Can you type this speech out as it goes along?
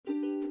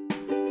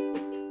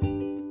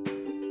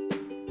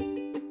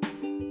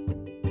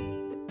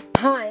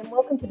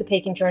welcome to the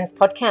Peak Endurance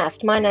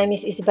Podcast. My name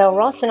is Isabel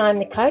Ross and I'm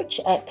the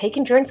coach at Peak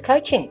Endurance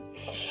Coaching.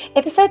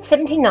 Episode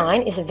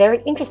 79 is a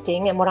very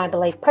interesting and what I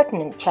believe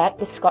pertinent chat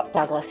with Scott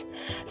Douglas.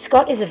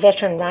 Scott is a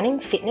veteran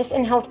running, fitness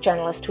and health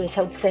journalist who has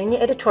held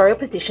senior editorial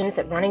positions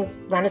at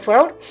Runner's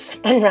World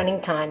and Running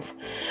Times.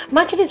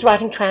 Much of his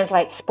writing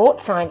translates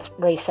sports science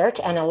research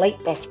and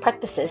elite best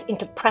practices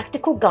into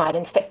practical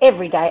guidance for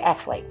everyday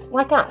athletes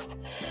like us.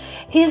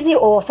 He is the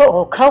author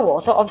or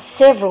co-author of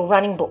several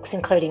running books,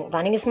 including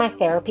Running is My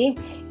Therapy,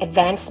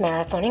 Advanced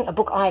Marathoning, a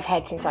book I've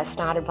had since I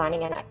started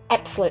running and I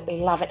absolutely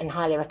love it and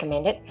highly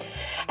recommend it,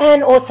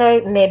 and also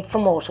Meb for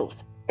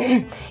Mortals.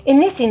 In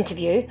this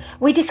interview,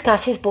 we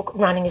discuss his book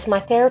Running is My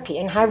Therapy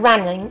and how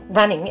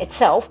running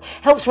itself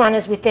helps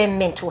runners with their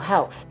mental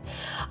health.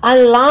 I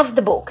love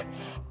the book,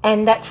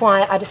 and that's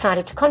why I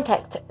decided to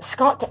contact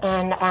Scott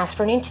and ask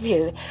for an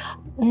interview.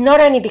 Not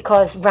only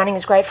because running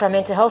is great for our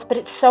mental health, but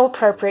it's so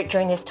appropriate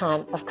during this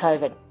time of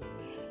COVID.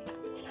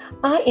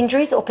 Are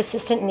injuries or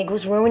persistent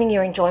niggles ruining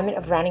your enjoyment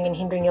of running and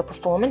hindering your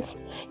performance?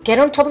 Get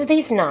on top of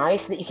these now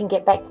so that you can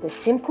get back to the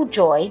simple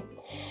joy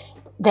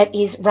that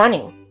is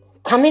running.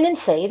 Come in and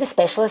see the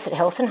specialists at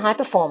Health and High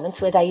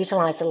Performance, where they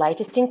utilise the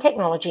latest in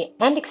technology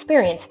and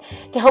experience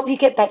to help you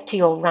get back to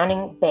your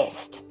running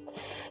best.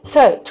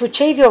 So, to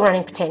achieve your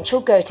running potential,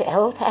 go to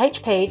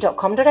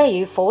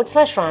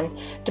healthhp.com.au/run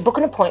to book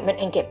an appointment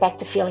and get back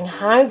to feeling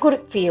how good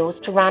it feels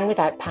to run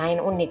without pain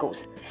or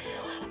niggles.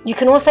 You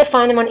can also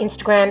find them on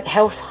Instagram,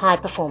 Health High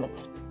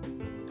Performance.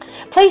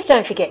 Please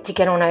don't forget to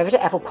get on over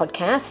to Apple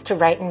Podcasts to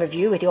rate and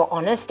review with your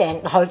honest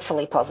and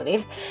hopefully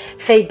positive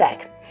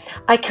feedback.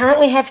 I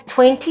currently have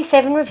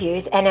 27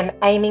 reviews and am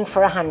aiming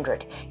for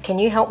 100. Can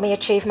you help me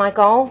achieve my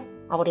goal?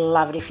 I would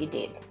love it if you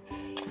did.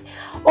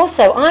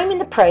 Also, I'm in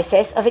the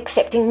process of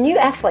accepting new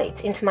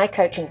athletes into my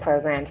coaching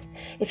programs.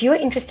 If you are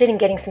interested in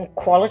getting some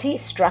quality,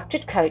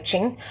 structured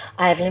coaching,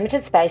 I have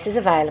limited spaces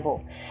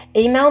available.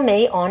 Email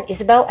me on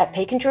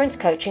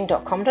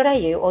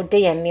isabel@peakendurancecoaching.com.au or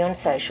DM me on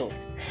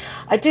socials.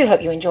 I do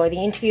hope you enjoy the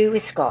interview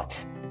with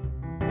Scott.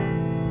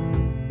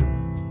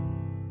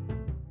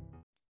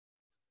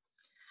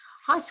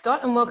 Hi,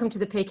 Scott, and welcome to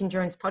the Peak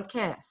Endurance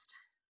Podcast.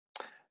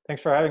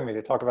 Thanks for having me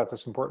to talk about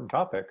this important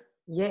topic.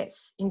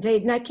 Yes,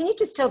 indeed. Now, can you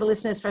just tell the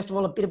listeners, first of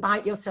all, a bit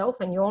about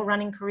yourself and your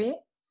running career?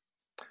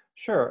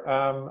 Sure.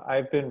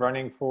 I've been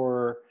running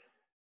for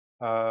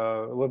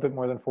a little bit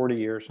more than 40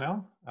 years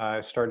now. I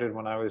started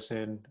when I was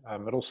in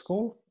middle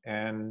school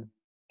and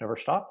never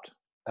stopped.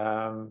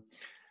 At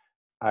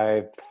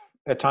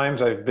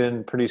times I've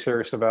been pretty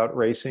serious about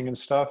racing and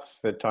stuff.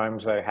 At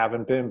times I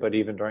haven't been, but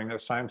even during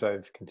those times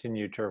I've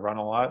continued to run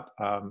a lot,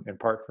 in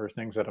part for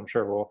things that I'm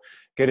sure we'll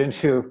get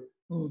into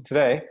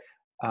today.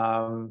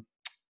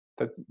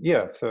 But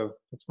yeah, so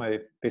that's my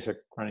basic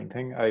running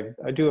thing. I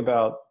do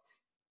about,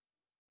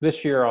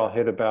 this year I'll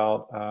hit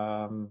about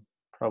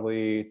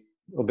probably a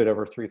little bit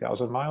over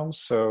 3,000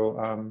 miles. So,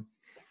 a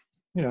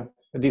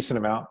decent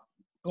amount.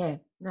 Yeah,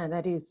 no,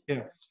 that is.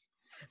 Yeah.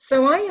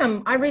 So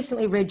I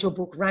recently read your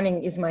book,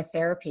 Running is My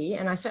Therapy,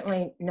 and I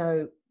certainly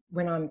know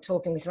when I'm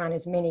talking with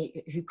runners,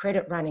 many who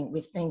credit running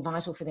with being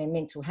vital for their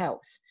mental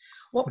health.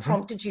 What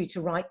prompted you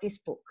to write this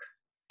book?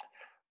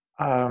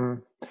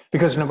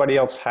 Because nobody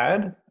else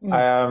had.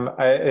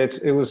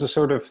 It was a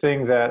sort of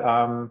thing that,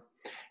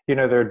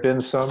 there had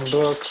been some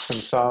books and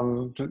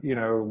some,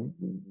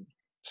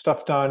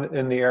 stuff done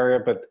in the area,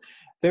 but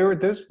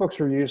those books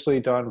were usually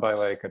done by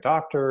like a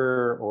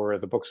doctor, or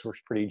the books were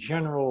pretty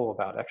general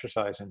about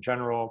exercise in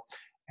general.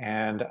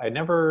 And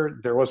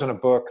there wasn't a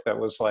book that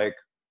was like,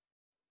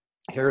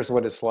 here's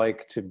what it's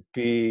like to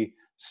be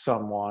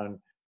someone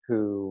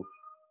who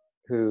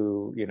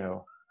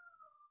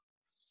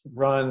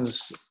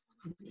runs,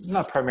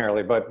 not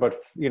primarily, but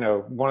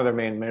one of their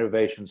main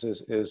motivations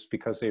is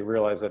because they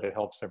realize that it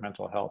helps their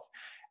mental health.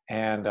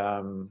 And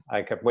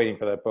I kept waiting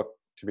for that book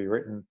to be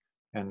written,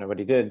 and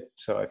nobody did.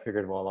 So I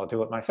figured, well, I'll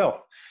do it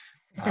myself.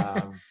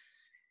 Well,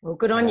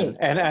 good on you.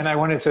 And I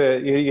wanted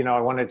to,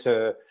 I wanted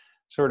to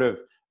sort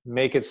of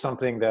make it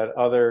something that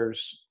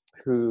others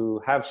who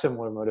have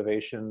similar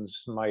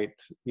motivations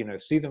might,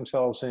 see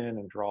themselves in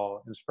and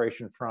draw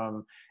inspiration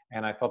from.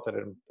 And I thought that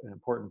an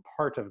important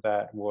part of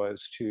that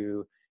was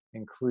to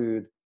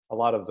include a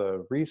lot of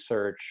the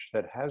research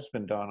that has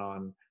been done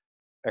on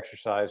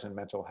exercise and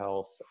mental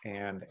health,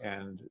 and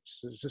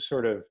just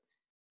sort of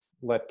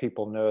let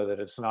people know that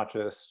it's not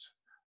just,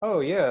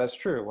 oh yeah, that's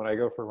true, when I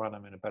go for a run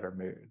I'm in a better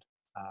mood.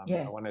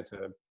 I wanted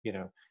to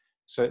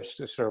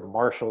sort of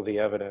marshal the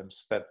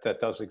evidence that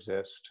does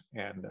exist,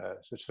 and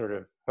to sort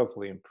of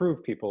hopefully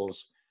improve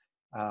people's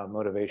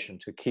motivation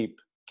to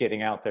keep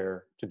getting out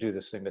there to do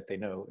this thing that they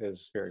know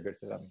is very good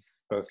for them,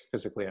 both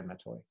physically and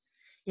mentally.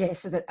 Yeah,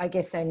 so that I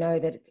guess they know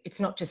that it's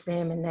not just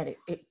them, and that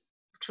it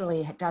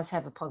truly does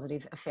have a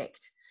positive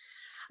effect.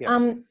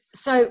 Yeah.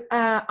 So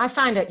I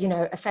find it,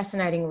 a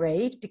fascinating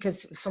read,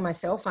 because for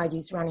myself, I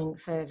use running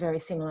for very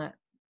similar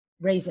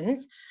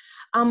reasons.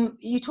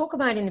 You talk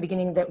about in the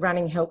beginning that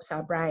running helps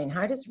our brain.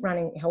 How does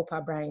running help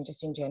our brain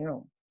just in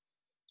general?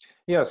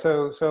 Yeah,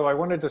 so I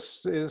wanted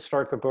to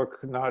start the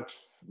book not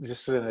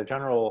just in a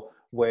general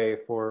way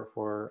for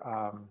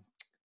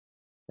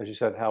as you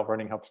said, how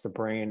running helps the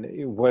brain,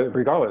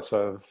 regardless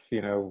of,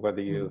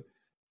 whether you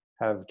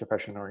have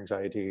depression or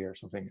anxiety or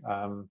something.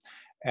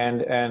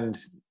 And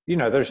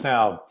there's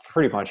now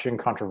pretty much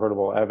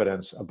incontrovertible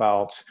evidence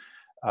about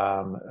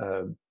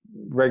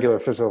regular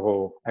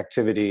physical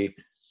activity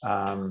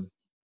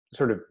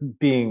sort of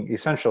being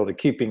essential to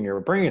keeping your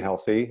brain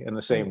healthy in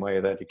the same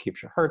way that it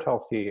keeps your heart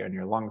healthy and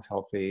your lungs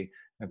healthy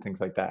and things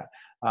like that.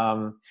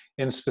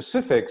 In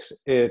specifics,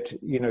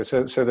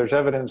 so there's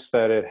evidence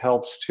that it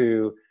helps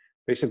to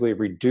basically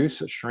reduce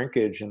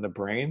shrinkage in the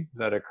brain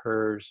that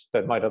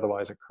might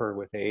otherwise occur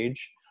with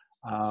age.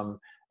 And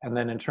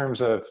then in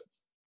terms of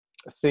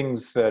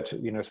things that,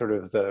 sort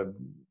of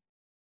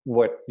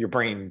what your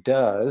brain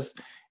does,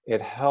 it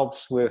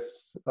helps with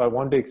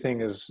one big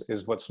thing is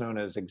what's known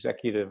as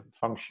executive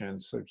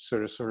function. So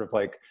sort of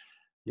like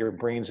your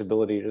brain's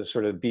ability to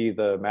sort of be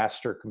the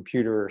master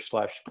computer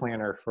 /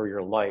 planner for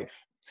your life.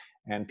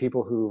 And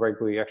people who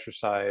regularly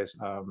exercise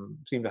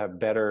seem to have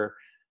better,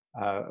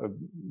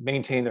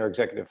 maintain their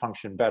executive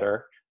function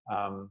better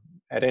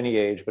at any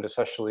age, but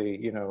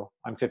especially,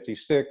 I'm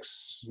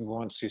 56.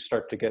 Once you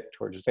start to get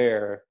towards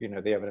there,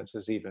 the evidence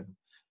is even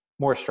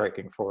more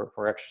striking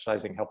for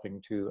exercising, helping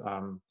to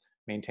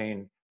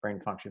maintain brain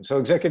function. So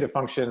executive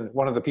function,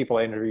 one of the people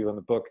I interview in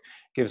the book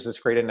gives this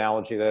great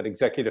analogy that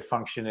executive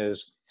function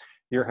is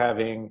you're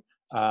having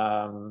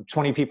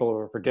 20 people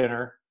over for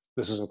dinner.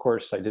 This is, of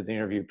course, I did the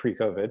interview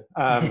pre-COVID,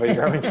 but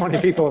you're having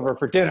 20 people over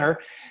for dinner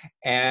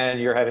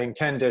and you're having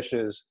 10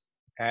 dishes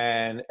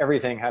and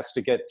everything has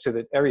to get to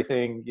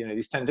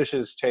these 10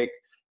 dishes take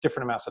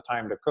different amounts of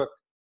time to cook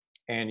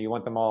and you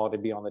want them all to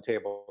be on the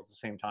table at the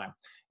same time.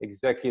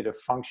 Executive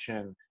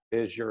function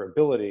is your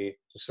ability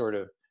to sort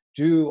of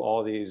do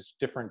all these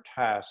different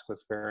tasks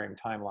with varying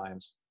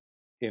timelines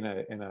in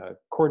a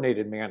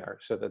coordinated manner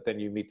so that then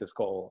you meet this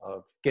goal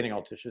of getting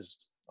all 10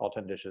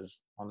 dishes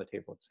on the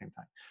table at the same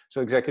time.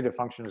 So executive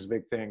function is a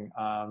big thing.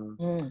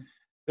 So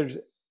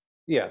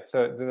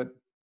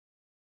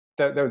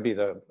that would be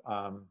the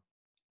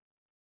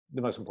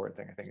most important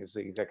thing, I think, is the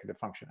executive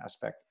function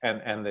aspect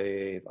and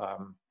the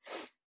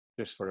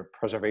just sort of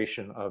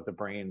preservation of the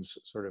brain's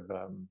sort of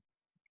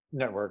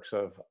networks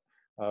of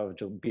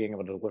being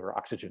able to deliver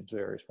oxygen to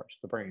various parts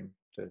of the brain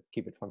to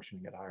keep it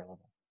functioning at a higher level.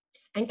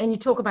 And you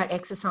talk about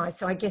exercise.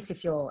 So I guess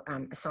if you're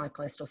a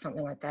cyclist or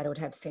something like that, it would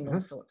have similar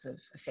sorts of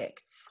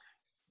effects.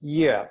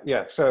 Yeah.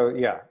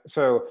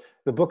 So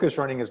the book is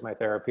Running is My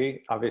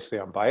Therapy. Obviously,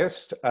 I'm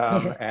biased,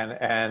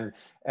 and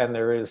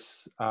there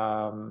is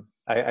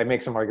I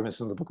make some arguments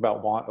in the book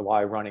about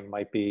why running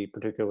might be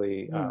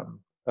particularly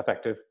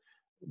effective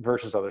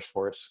versus other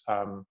sports,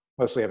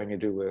 mostly having to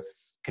do with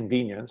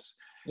convenience.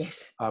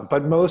 Yes.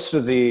 But most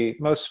of the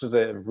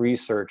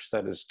research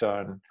that is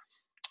done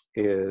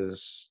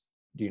is,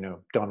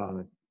 done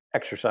on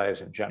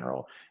exercise in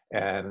general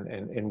and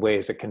in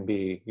ways that can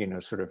be,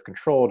 sort of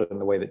controlled in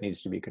the way that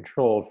needs to be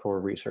controlled for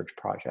research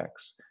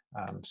projects.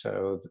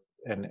 So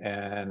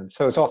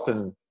it's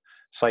often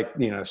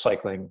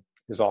cycling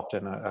is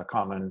often a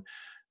common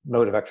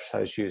mode of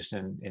exercise used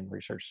in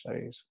research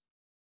studies.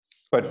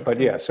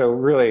 But so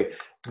really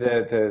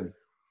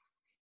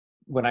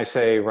when I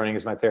say running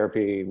is my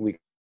therapy, we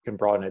can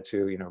broaden it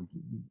to,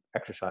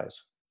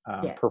 exercise,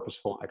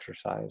 purposeful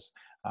exercise.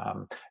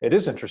 It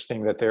is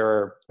interesting that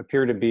there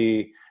appear to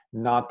be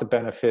not the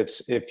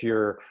benefits if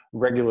you're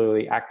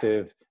regularly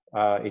active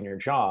in your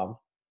job.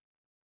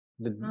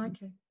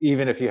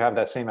 Even if you have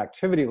that same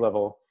activity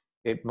level,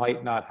 it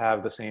might not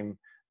have the same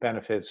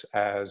benefits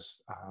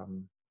as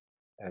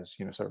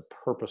sort of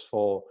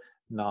purposeful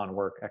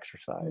non-work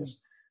exercise.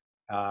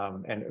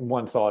 And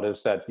one thought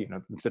is that,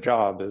 the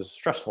job is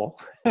stressful.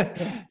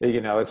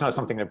 It's not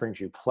something that brings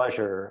you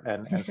pleasure.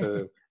 And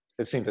so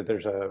it seems that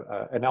there's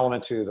an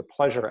element to the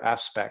pleasure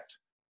aspect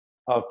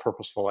of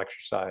purposeful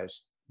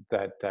exercise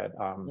that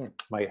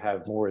might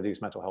have more of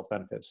these mental health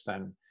benefits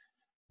than,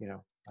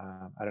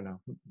 I don't know,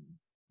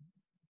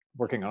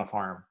 working on a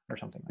farm or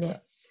something like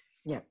that.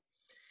 Yeah.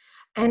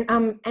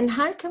 And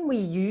how can we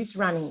use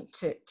running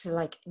to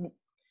like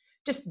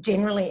just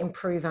generally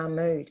improve our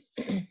mood?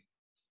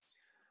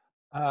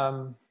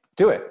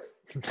 Do it.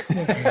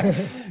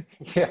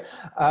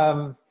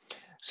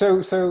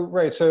 So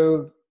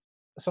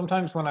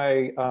sometimes when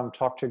I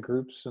talk to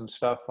groups and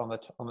stuff on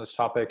this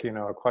topic,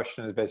 a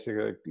question is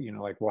basically,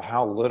 like, well,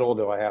 how little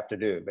do I have to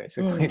do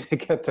basically to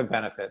get the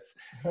benefits?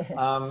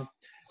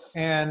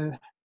 And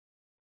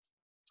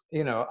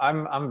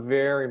I'm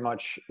very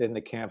much in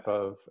the camp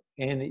of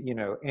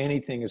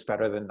anything is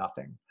better than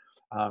nothing.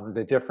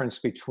 The difference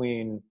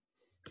between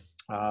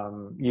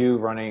you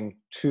running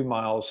 2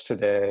 miles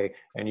today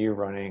and you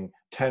running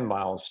 10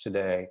 miles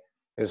today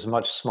is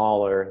much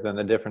smaller than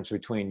the difference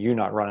between you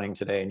not running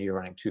today and you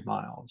running 2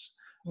 miles.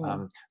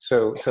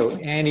 So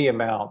any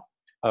amount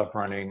of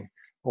running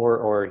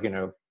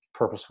or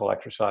purposeful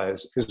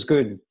exercise is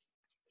good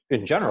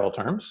in general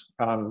terms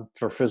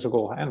for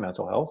physical and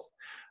mental health.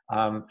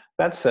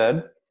 That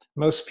said,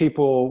 most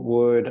people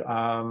would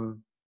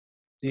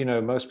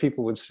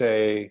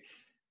say,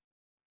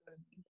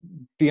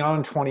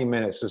 beyond 20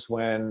 minutes is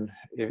when,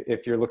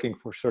 if you're looking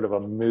for sort of a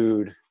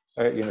mood,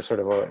 sort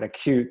of an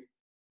acute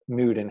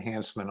mood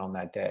enhancement on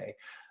that day.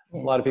 A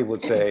Yeah. lot of people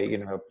would say,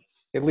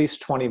 at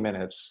least 20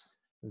 minutes,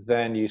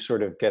 then you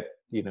sort of get,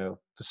 the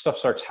stuff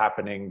starts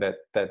happening that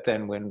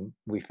then when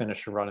we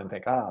finish a run and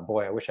think,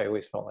 boy, I wish I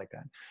always felt like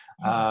that.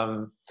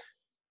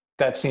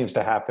 That seems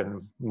to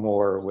happen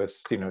more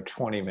with,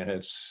 20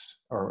 minutes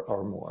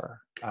or more,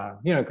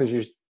 because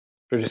you're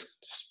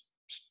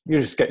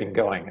just getting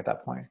going at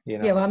that point,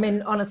 Yeah, well, I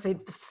mean, honestly,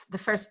 the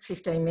first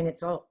 15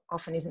 minutes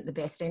often isn't the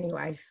best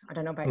anyway. I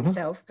don't know about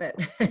yourself, but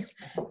it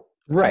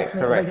takes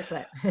me at least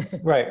that.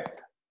 Right.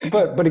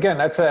 But again,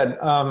 that said,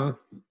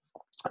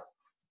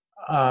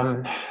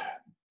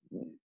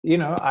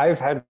 I've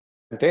had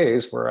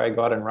days where I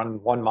go out and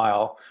run 1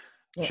 mile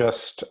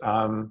just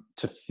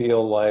to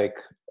feel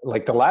like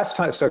the last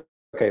time. So,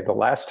 okay, the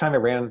last time I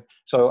ran,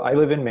 so I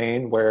live in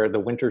Maine where the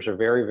winters are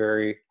very,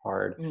 very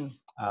hard.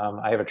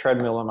 I have a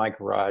treadmill in my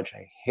garage.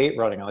 I hate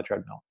running on the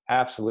treadmill.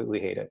 Absolutely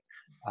hate it.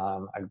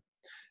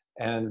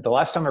 And the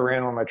last time I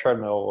ran on my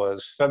treadmill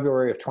was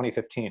February of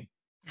 2015.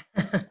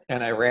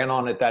 And I ran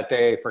on it that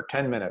day for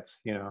 10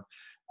 minutes, and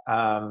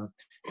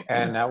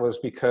that was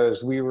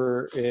because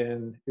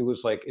it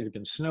was like, it had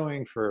been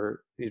snowing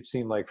it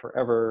seemed like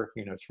forever,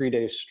 3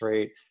 days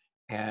straight.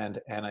 And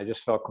I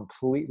just felt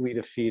completely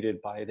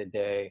defeated by the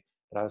day.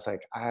 But I was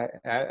like,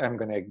 I'm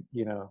going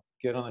to,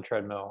 get on the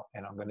treadmill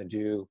and I'm going to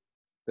do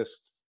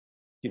this,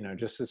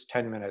 just this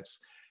 10 minutes.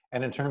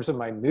 And in terms of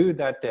my mood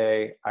that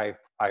day, I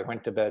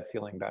went to bed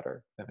feeling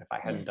better than if I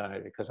hadn't done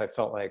it, because I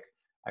felt like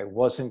I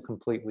wasn't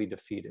completely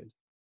defeated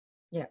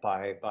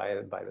by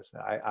this.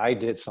 I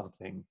did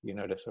something,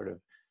 to sort of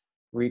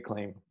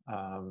reclaim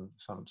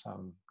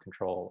some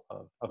control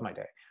of my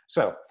day.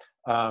 So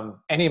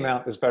any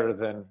amount is better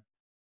than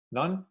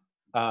none.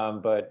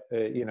 But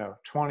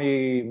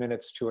 20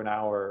 minutes to an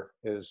hour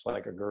is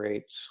like a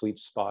great sweet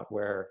spot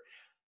where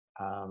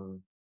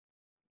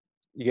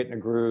you get in a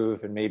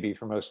groove, and maybe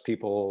for most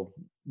people,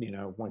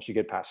 once you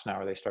get past an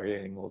hour, they start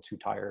getting a little too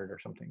tired or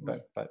something.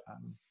 But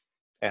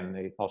and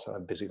they also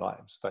have busy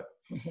lives. But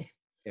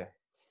yeah.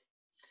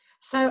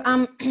 So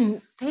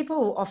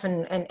people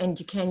often, and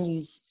you can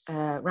use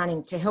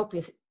running to help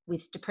with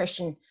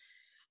depression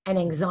and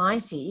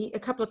anxiety. A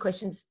couple of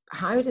questions: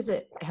 how does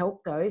it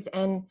help those,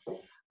 and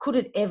could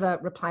it ever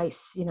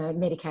replace,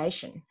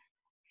 medication?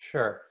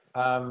 Sure.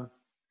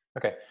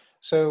 Okay.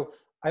 So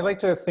I like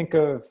to think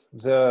of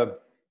the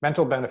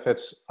mental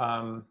benefits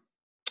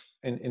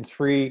in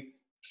three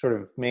sort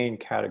of main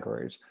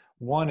categories.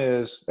 One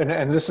is,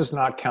 and this is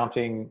not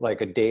counting like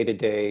a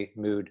day-to-day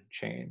mood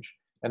change.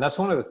 And that's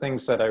one of the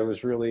things that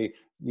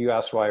you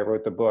asked why I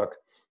wrote the book.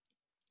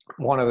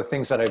 One of the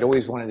things that I'd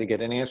always wanted to get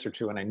an answer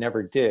to, and I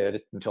never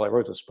did until I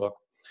wrote this book,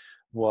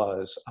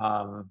 was,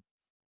 am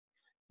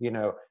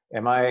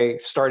I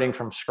starting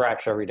from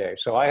scratch every day?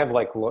 So I have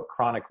like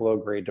chronic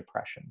low-grade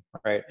depression,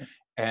 right?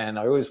 And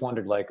I always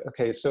wondered, like,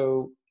 okay,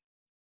 so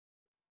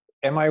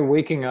am I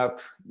waking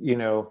up,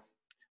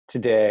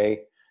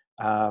 today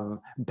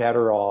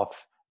better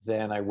off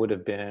than I would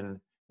have been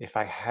if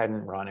I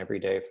hadn't run every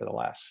day for the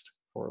last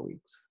 4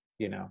 weeks,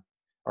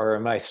 or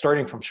am I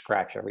starting from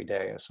scratch every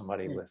day as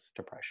somebody with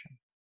depression?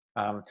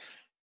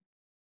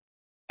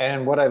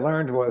 And what I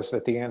learned was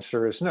that the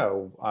answer is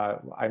no,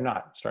 I'm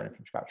not starting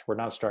from scratch. We're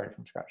not starting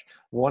from scratch.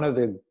 One of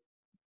the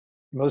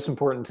most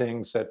important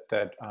things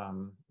that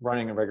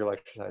running and regular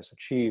exercise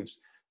achieves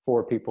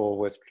for people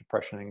with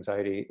depression and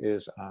anxiety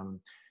is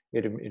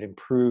it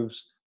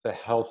improves the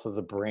health of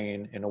the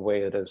brain in a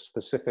way that is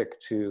specific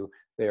to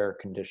their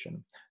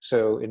condition.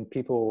 So in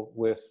people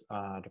with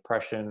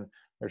depression,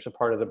 there's a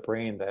part of the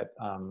brain that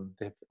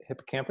the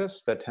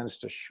hippocampus that tends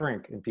to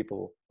shrink in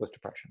people with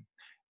depression.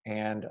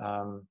 And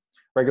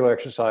regular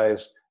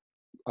exercise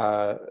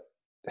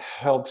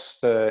helps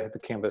the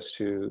hippocampus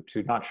to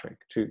not shrink,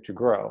 to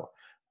grow.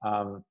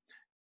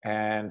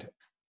 And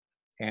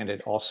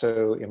it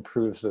also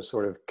improves the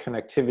sort of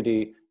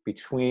connectivity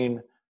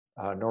between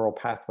neural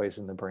pathways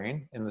in the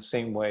brain in the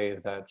same way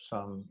that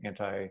some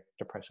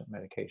antidepressant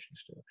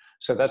medications do.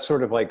 So that's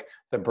sort of like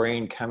the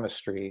brain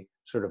chemistry,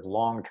 sort of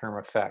long-term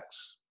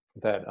effects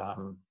that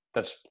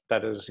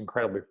is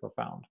incredibly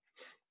profound.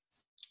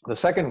 The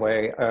second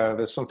way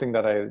is something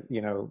that I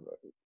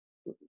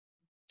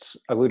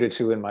alluded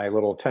to in my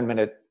little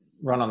 10-minute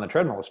run on the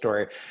treadmill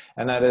story,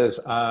 and that is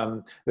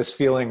this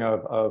feeling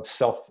of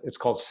it's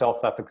called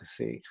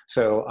self-efficacy.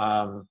 So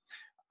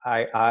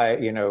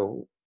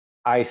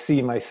I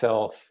see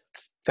myself,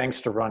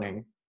 thanks to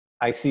running,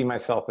 I see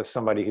myself as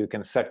somebody who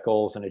can set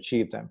goals and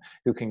achieve them,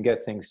 who can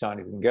get things done,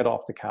 who can get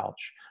off the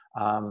couch.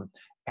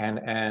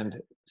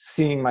 And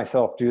seeing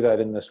myself do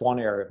that in this one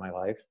area of my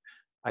life,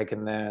 I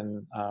can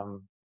then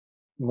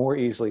more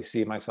easily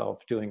see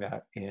myself doing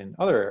that in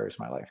other areas of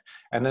my life.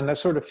 And then that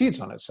sort of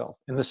feeds on itself.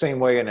 In the same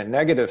way, in a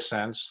negative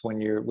sense,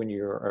 when you're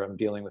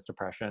dealing with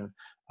depression,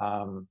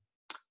 a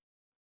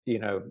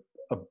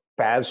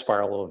bad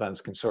spiral of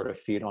events can sort of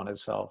feed on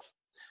itself.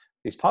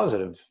 these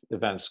positive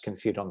events can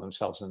feed on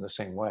themselves in the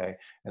same way.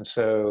 And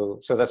so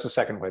that's the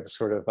second way, the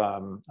sort of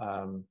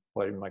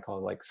what you might call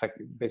it, like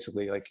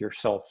basically like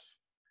yourself,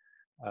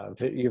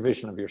 your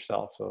vision of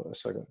yourself, so a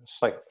sort of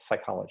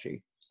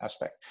psychology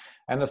aspect.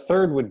 And the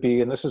third would be,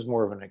 and this is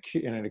more of in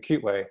an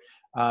acute way,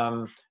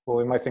 well,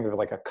 we might think of it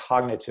like a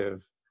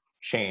cognitive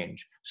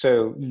change.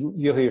 So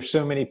you'll hear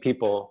so many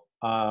people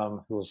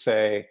who will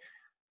say,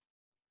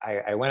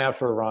 I went out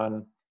for a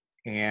run,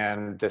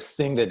 and this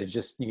thing that had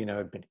just,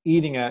 had been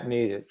eating at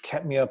me, that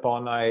kept me up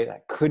all night, I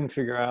couldn't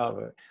figure out,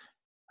 but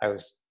I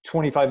was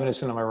 25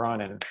 minutes into my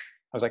run, and I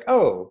was like,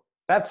 oh,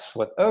 that's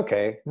what,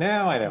 okay,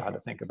 now I know how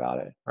to think about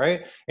it,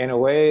 right? In a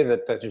way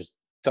that just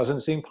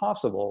doesn't seem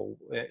possible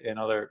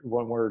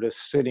when we're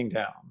just sitting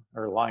down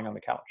or lying on the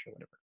couch or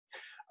whatever.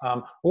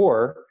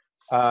 Or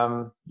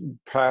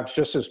perhaps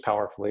just as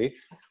powerfully,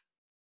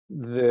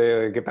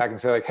 get back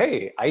and say like,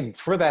 hey,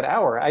 for that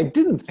hour, I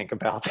didn't think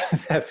about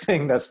that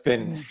thing that's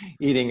been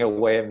eating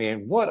away at me,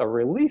 and what a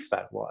relief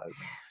that was.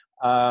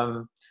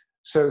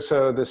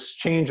 So this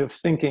change of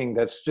thinking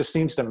that just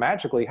seems to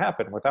magically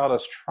happen without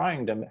us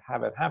trying to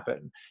have it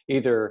happen,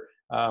 either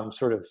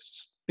sort of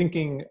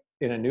thinking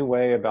in a new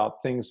way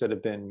about things that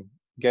have been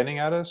getting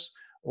at us,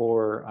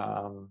 or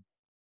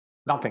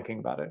not thinking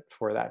about it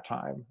for that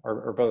time,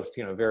 or both,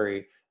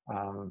 very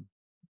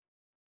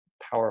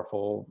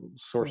powerful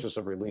sources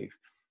of relief.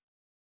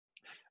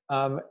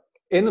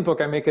 In the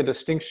book, I make a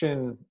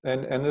distinction,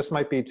 and this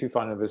might be too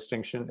fine of a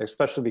distinction,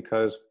 especially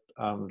because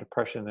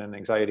depression and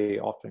anxiety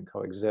often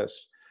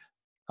coexist.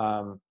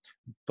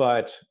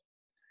 But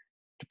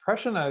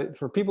depression,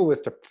 for people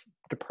with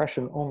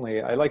depression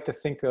only, I like to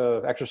think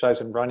of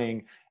exercise and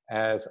running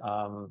as,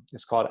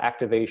 it's called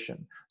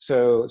activation.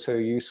 So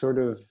you sort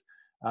of,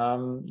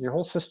 your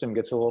whole system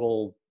gets a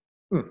little,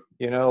 a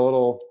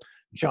little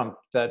jump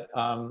that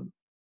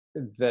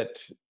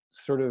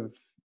sort of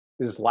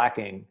is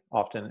lacking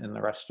often in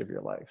the rest of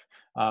your life.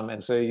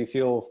 And so you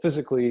feel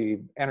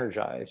physically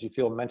energized, you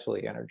feel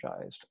mentally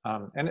energized.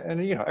 And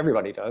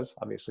everybody does,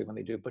 obviously, when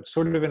they do, but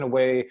sort of in a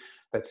way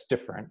that's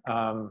different,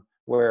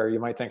 where you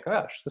might think,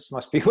 gosh, this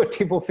must be what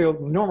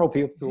normal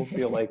people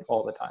feel like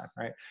all the time,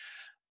 right?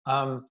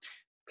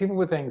 People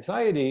with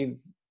anxiety,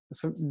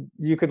 so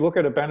you could look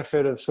at a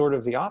benefit of sort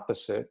of the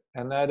opposite,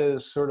 and that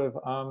is sort of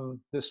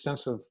this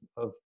sense of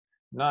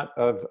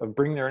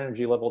bringing their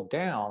energy level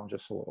down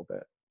just a little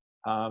bit.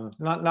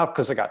 Not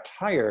because they got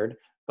tired,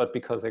 but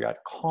because they got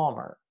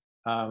calmer.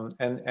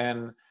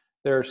 And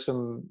there's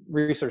some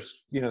research,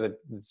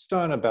 that's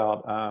done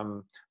about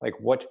like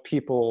what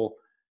people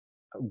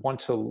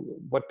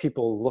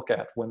look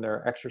at when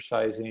they're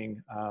exercising.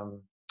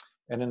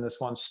 And in this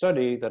one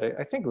study that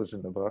I think was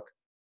in the book,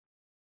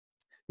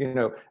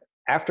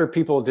 after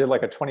people did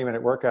like a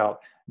 20-minute workout,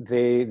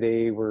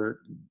 they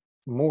were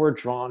more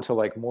drawn to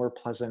like more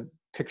pleasant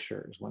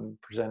pictures when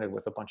presented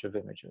with a bunch of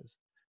images.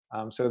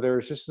 So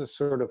there's just this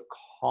sort of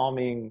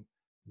calming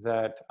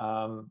that,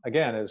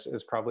 again,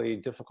 is probably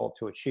difficult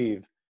to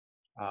achieve,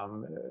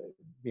 when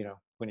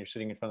you're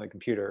sitting in front of the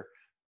computer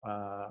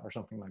or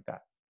something like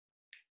that.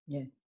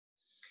 Yeah.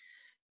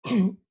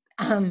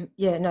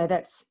 Yeah, no,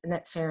 that's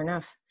fair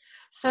enough.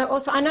 So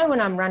also, I know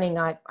when I'm running,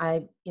 I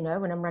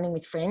when I'm running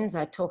with friends,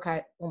 I talk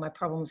out all my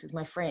problems with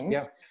my friends.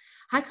 Yeah.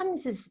 How come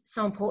this is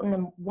so important,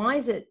 and why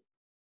is it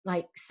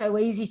like so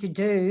easy to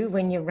do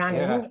when you're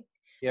running?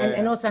 Yeah.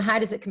 And also, how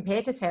does it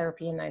compare to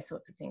therapy and those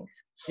sorts of things?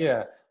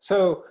 Yeah.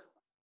 So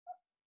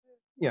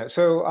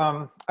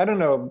I don't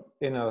know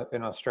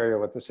in Australia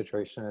what the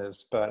situation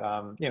is, but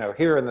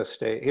here in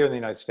the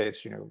United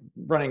States,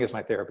 running is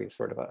my therapy, is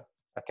sort of a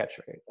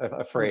catchphrase,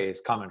 a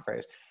phrase, common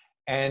phrase.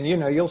 And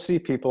you'll see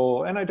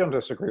people, and I don't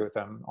disagree with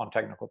them on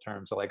technical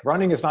terms, like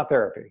running is not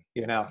therapy.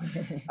 Like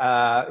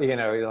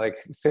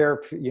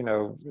therapy.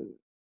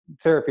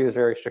 Therapy is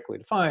very strictly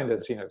defined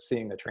as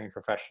seeing a trained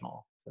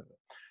professional.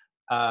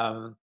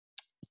 And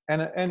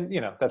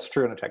that's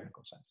true in a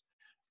technical sense.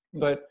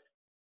 But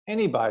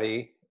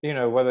anybody,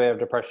 whether they have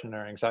depression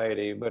or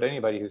anxiety, but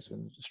anybody who's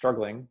been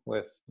struggling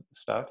with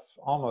stuff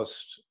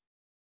almost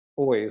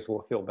always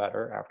will feel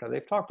better after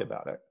they've talked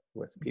about it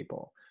with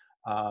people,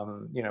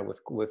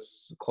 with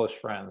close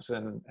friends.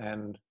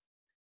 And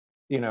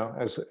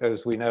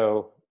as we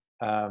know,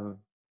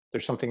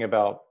 there's something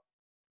about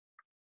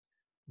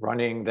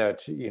running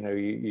that,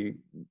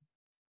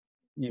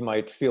 you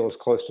might feel as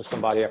close to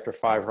somebody after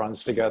 5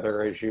 runs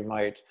together as you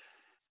might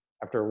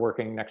after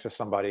working next to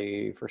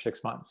somebody for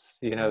 6 months.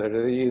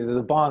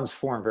 The bonds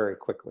form very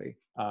quickly.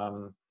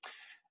 To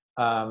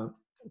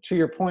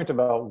your point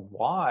about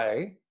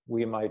why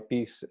we might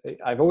be,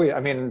 I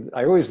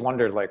always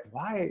wondered, like,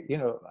 why,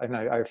 and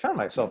I found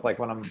myself, like,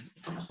 when I'm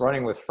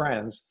running with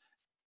friends,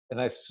 and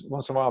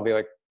once in a while I'll be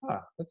like,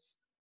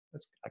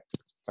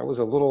 I was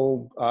a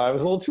little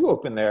too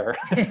open there.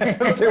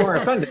 They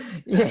weren't offended.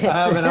 Yes.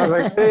 And I was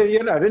like, hey,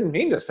 I didn't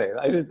mean to say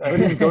that. I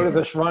didn't go to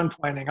this run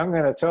planning, I'm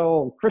going to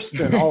tell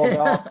Kristen all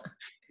about,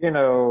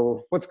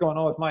 what's going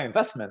on with my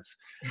investments.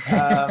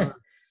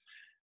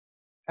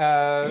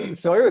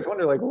 So I always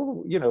wonder, like,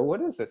 well, you know,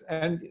 what is this?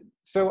 And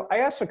so I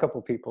asked a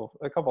couple people,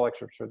 a couple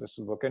experts for this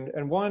book,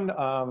 and one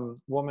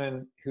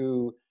woman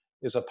who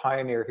is a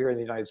pioneer here in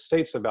the United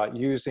States about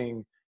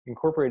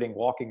incorporating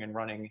walking and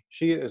running.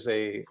 She is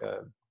a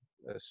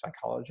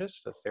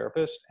psychologist, a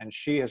therapist, and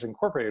she has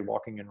incorporated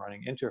walking and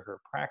running into her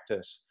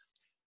practice,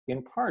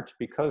 in part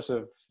because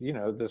of, you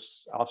know,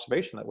 this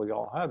observation that we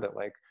all had that,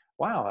 like,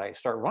 wow, I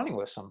start running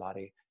with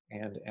somebody,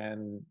 and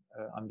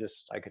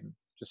I can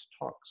just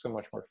talk so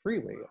much more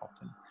freely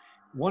often.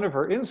 One of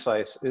her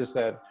insights is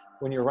that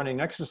when you're running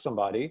next to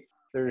somebody,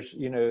 there's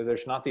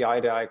not the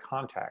eye-to-eye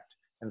contact,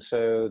 and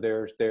so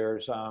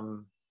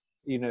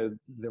you know,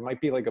 there might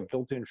be like a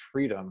built-in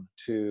freedom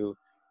to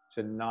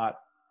not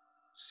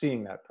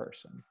seeing that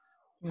person.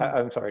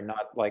 I'm sorry,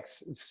 not like,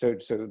 so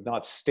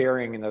not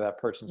staring into that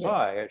person's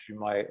eye as you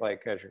might,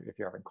 like, if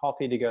you're having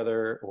coffee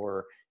together,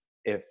 or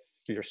if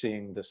you're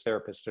seeing this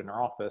therapist in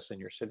her office and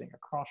you're sitting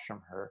across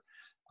from her,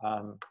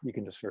 you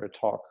can just sort of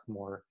talk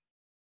more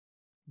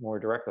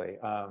directly.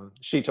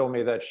 She told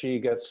me that she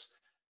gets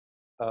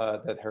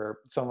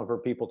some of her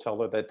people tell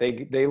her that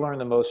they learn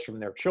the most from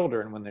their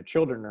children when the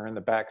children are in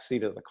the back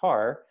seat of the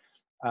car,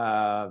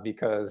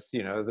 because,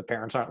 you know, the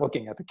parents aren't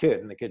looking at the kid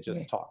and the kid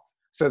just talks.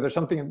 So there's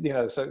something, you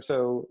know,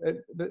 so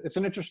it's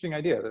an interesting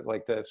idea that,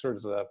 like, the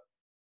sort of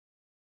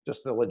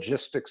just the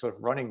logistics of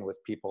running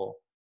with people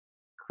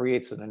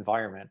creates an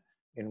environment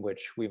in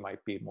which we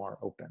might be more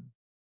open.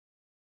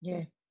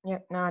 Yeah,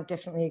 no, I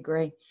definitely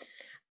agree.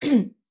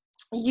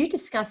 You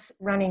discuss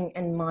running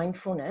and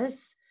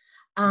mindfulness.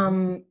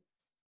 In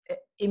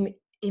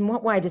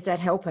what way does that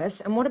help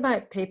us? And what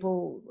about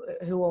people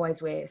who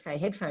always wear, say,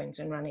 headphones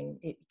when running?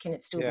 Can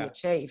it still be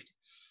achieved?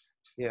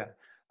 Yeah.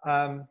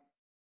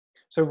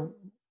 So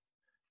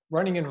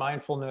running in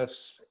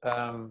mindfulness,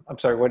 I'm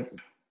sorry,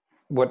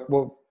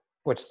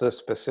 what's the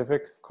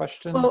specific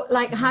question? Well,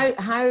 like,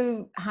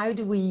 how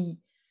do we,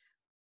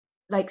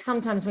 like,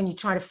 sometimes when you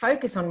try to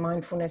focus on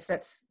mindfulness,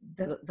 that's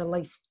the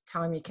least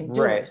time you can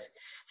do it.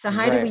 So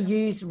how do we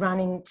use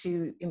running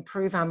to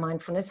improve our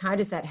mindfulness? How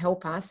does that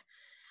help us?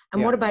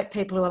 And what about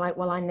people who are like,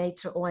 well, I need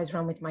to always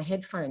run with my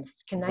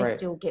headphones? Can they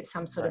still get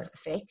some sort of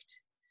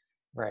effect?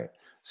 Right.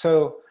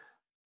 So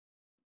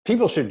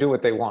people should do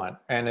what they want,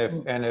 and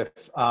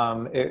if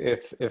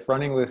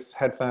running with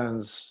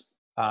headphones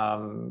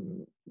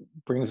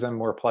brings them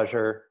more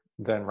pleasure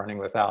than running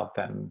without,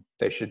 then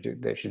they should do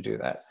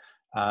that.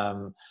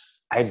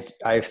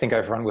 I think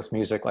I've run with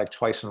music like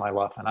twice in my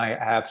life, and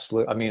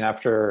I mean,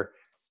 after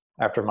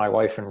my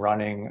wife and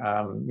running,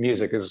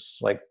 music is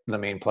like the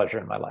main pleasure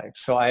in my life.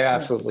 So I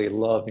absolutely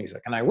love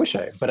music, and I wish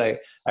I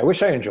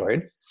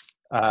enjoyed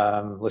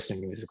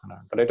listening to music when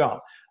but I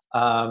don't.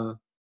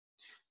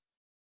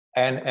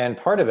 And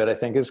part of it, I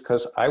think, is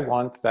because I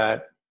want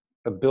that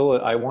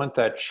ability, I want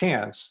that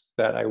chance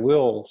that I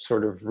will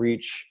sort of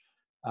reach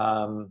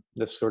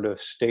this sort of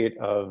state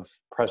of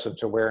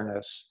present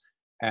awareness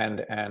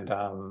and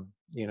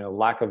you know,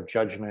 lack of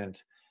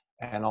judgment,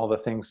 and all the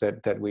things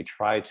that we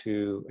try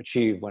to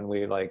achieve when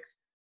we, like,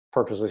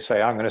 purposely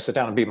say, I'm going to sit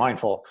down and be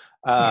mindful.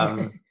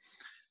 I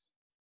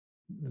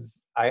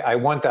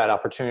want that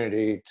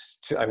opportunity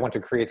I want to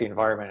create the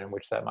environment in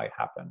which that might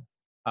happen.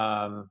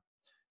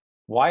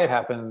 Why it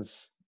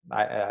happens,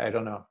 I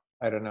don't know.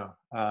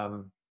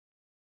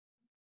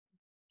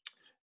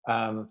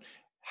 How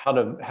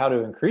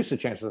to increase the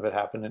chances of it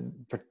happening,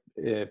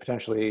 and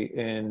potentially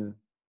in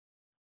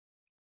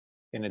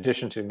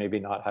addition to maybe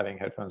not having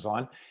headphones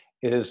on,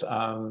 is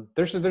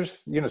there's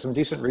you know, some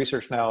decent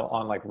research now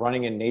on, like,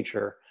 running in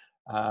nature,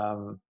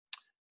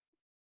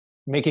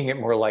 making it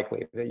more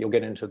likely that you'll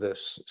get into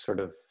this sort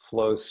of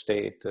flow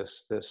state,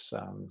 this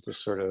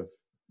sort of,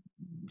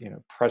 you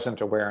know,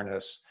 present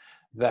awareness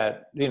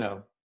that, you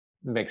know,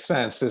 makes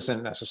sense,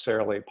 isn't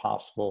necessarily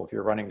possible if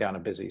you're running down a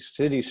busy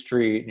city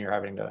street and you're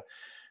having to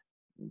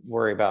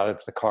worry about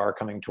if the car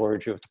coming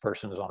towards you, if the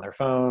person is on their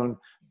phone,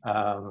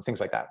 things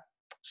like that.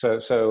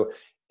 So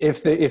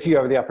if you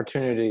have the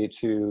opportunity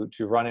to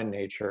run in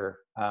nature,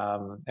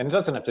 and it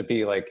doesn't have to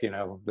be, like, you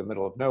know, the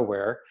middle of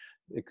nowhere.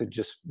 It could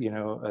just, you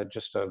know,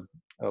 just a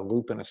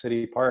loop in a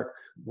city park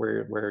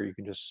where you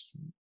can just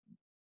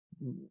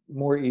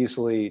more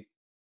easily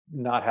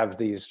not have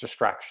these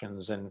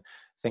distractions and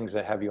things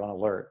that have you on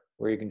alert,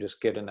 where you can just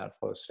get in that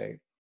flow state.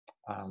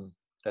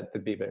 That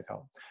would be a big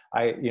help.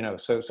 You know,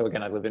 so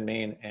again, I live in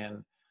Maine,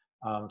 and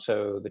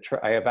so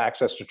I have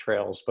access to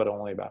trails, but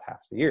only about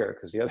half the year,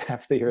 because the other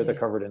half of the year they're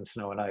covered in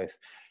snow and ice.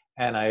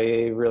 And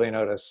I really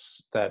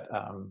notice that,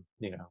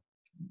 you know,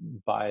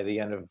 by the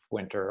end of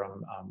winter,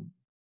 I'm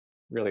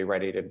really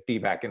ready to be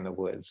back in the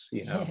woods,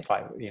 you know,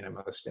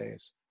 most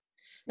days.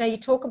 Now, you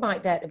talk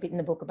about that a bit in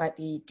the book, about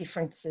the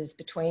differences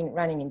between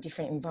running in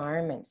different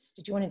environments.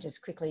 Did you want to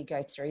just quickly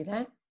go through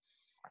that?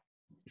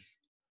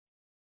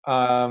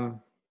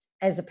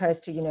 As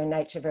opposed to, you know,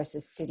 nature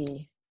versus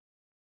city.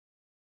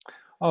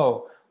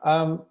 Well,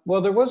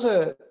 there was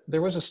a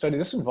study.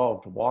 This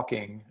involved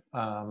walking,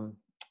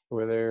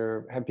 where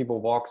they had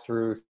people walk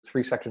through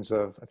 3 sections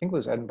of, I think it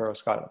was Edinburgh,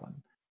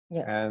 Scotland,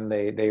 Yeah. and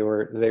they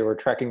were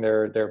tracking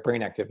their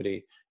brain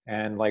activity.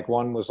 And like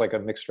one was like a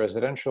mixed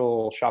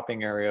residential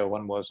shopping area,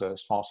 one was a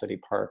small city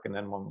park, and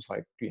then one was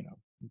like,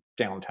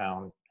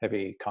 downtown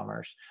heavy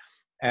commerce.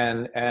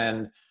 And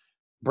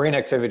brain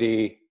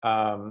activity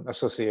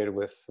associated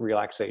with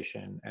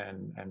relaxation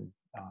and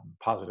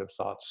positive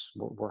thoughts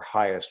were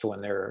highest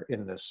when they're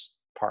in this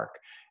park.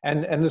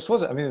 And this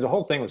was, I mean, the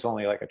whole thing was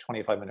only like a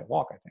 25-minute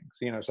walk, I think.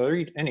 So, so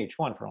they're in each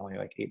one for only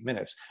like 8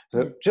 minutes.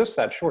 So just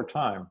that short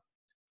time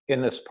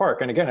in this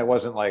park. And again, it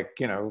wasn't like,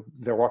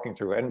 they're walking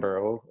through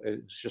Edinburgh.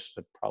 It's just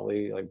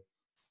probably like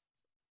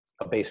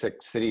a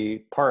basic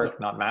city park,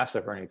 not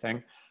massive or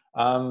anything.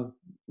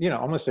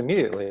 Almost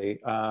immediately,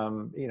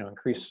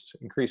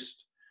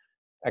 increased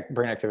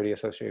brain activity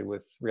associated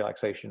with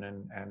relaxation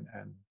and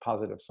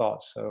positive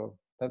thoughts. So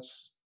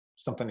that's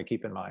something to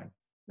keep in mind.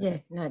 Yeah,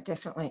 no,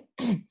 definitely.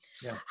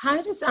 Yeah.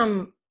 How does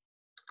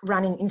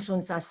running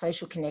influence our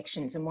social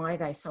connections, and why are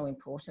they so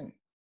important?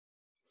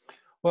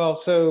 Well,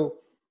 so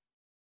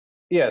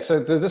this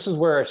is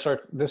where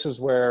this is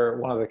where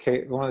one of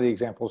the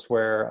examples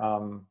where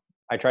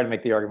I try to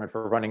make the argument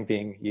for running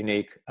being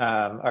unique,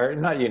 or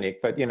not unique,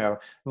 but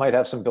might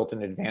have some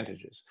built-in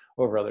advantages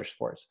over other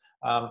sports.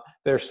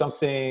 There's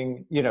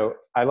something,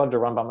 I love to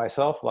run by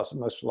myself. A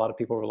lot of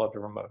people would love to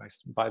run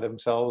by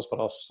themselves, but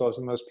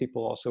also most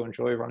people also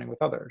enjoy running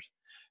with others.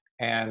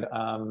 And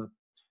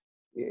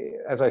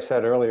as I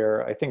said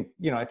earlier, I think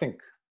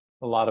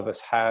a lot of us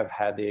have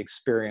had the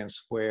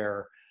experience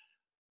where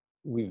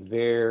we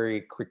very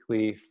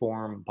quickly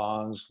form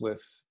bonds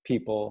with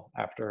people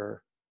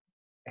after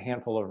a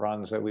handful of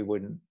runs that we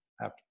wouldn't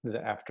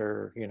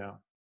after a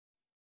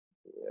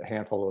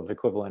handful of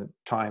equivalent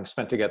time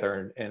spent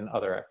together in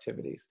other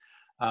activities.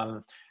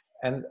 And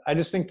I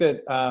just think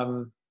that I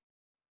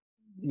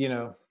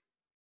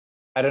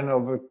don't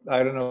know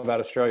about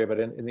Australia, but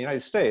in the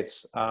United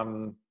States,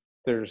 you'll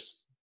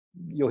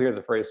hear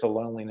the phrase the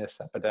loneliness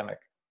epidemic.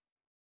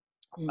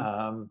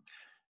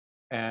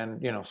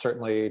 And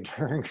certainly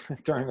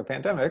during the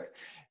pandemic,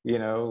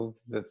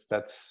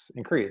 that's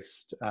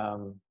increased.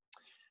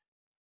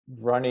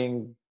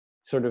 Running,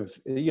 sort of,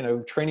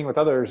 training with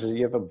others,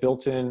 you have a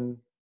built-in,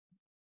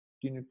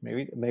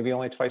 maybe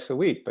only twice a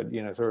week, but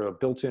sort of a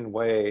built-in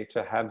way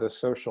to have this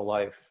social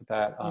life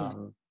that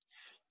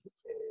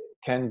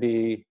can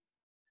be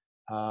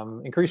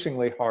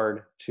increasingly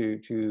hard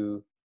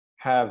to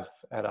have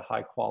at a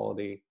high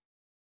quality,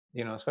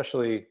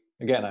 especially,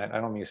 again, I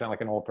don't mean to sound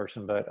like an old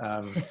person, but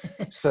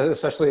so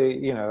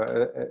especially,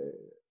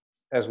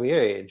 as we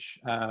age,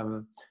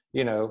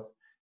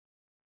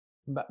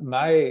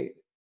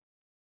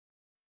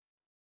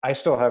 I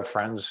still have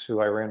friends who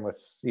I ran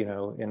with,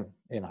 in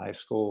high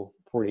school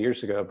 40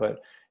 years ago,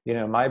 but,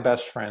 my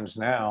best friends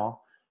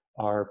now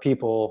are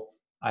people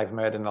I've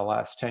met in the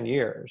last 10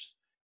 years.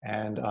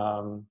 And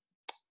I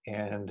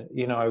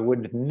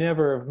would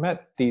never have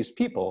met these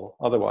people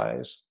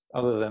otherwise,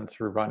 other than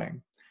through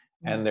running.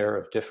 And they're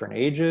of different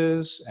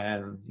ages,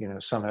 and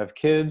some have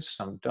kids,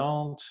 some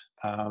don't.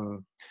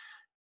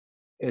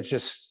 It's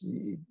just,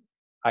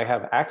 I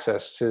have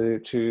access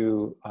to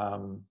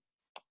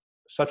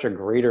such a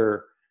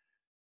greater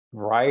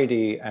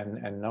variety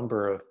and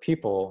number of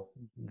people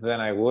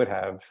than I would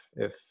have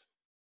if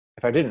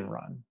I didn't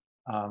run.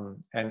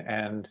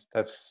 And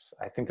I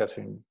think that's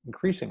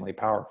increasingly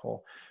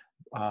powerful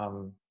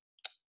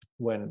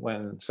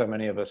when so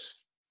many of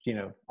us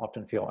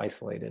often feel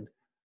isolated,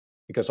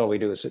 because all we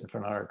do is sit in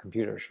front of our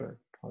computers for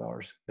 12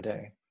 hours a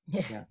day.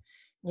 Yeah.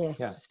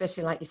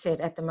 Especially like you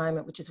said at the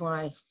moment, which is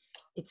why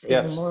it's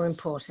Yes. even more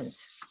important.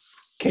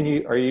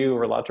 Are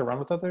you allowed to run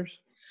with others?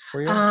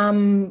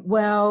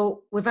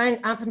 Well, we've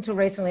up until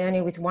recently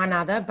only with one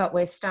other, but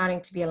we're starting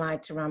to be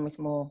allowed to run with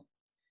more.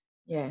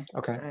 Yeah.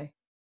 Okay. So,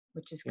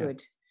 which is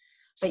good.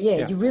 But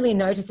you really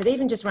notice it.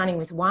 Even just running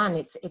with one,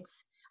 it's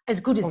as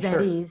good as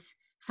that is.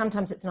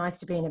 Sometimes it's nice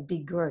to be in a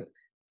big group.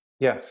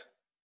 Yes.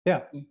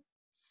 Yeah.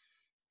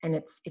 And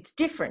it's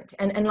different.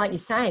 And like you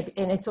say,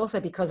 and it's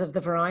also because of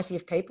the variety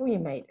of people you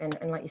meet. And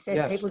like you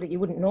said, people that you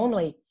wouldn't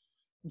normally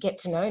get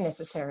to know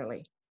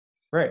necessarily.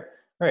 Right.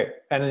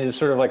 And it's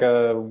sort of like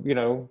so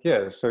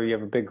you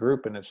have a big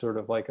group, and it's sort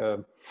of like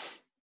a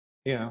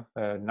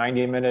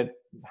 90-minute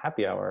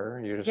happy hour.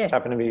 You just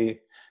happen to be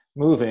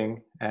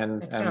moving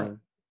and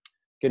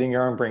getting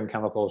your own brain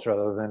chemicals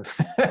rather than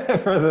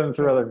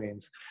through other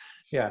means.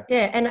 Yeah.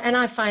 And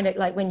I find it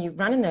like when you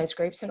run in those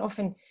groups, and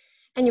often,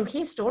 and you'll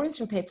hear stories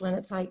from people, and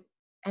it's like,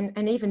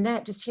 and even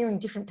that, just hearing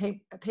different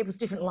people's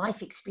different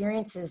life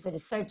experiences that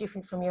is so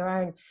different from your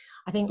own,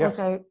 I think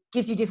also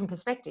gives you different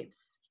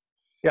perspectives.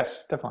 Yes,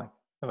 definitely.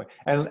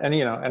 And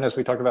and as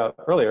we talked about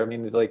earlier, I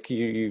mean, like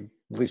you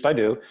at least I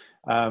do,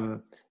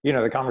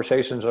 the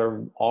conversations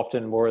are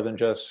often more than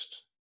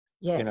just,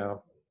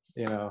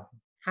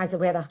 how's the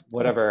weather?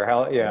 Whatever.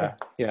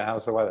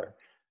 How's the weather?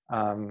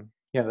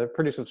 They're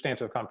pretty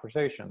substantive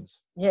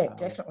conversations. Yeah,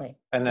 definitely.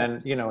 And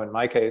then, in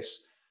my case,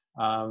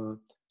 some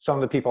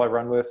of the people I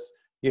run with,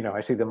 I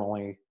see them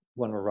only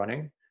when we're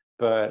running,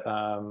 but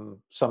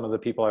some of the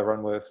people I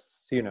run with,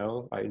 you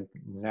know, I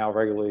now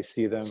regularly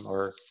see them,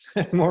 or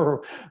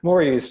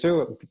more used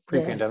to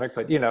pre-pandemic.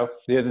 But you know,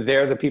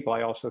 they're the people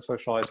I also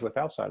socialize with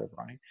outside of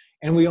running,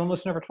 and we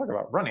almost never talk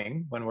about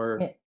running when we're,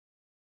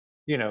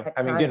 you know, having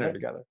outside of dinner it.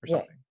 together or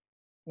something.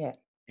 Yeah.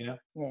 You know.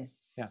 Yeah.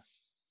 Yeah.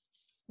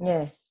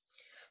 Yeah.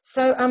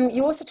 So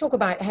you also talk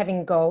about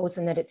having goals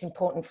and that it's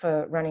important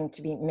for running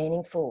to be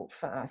meaningful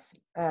for us.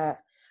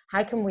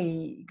 How can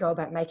we go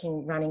about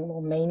making running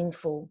more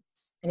meaningful?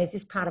 And is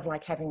this part of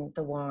like having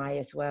the why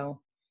as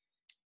well?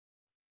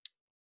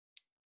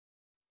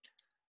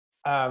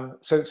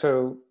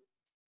 So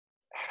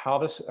how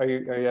does, are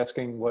you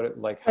asking what it,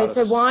 like how to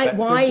So set good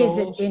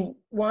goals?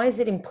 why is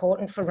it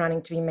important for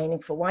running to be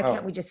meaningful? Why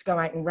can't we Oh, just go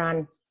out and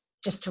run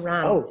just to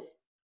run? oh,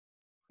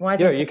 Why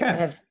is it yeah, you important to can.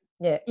 have,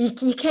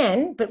 you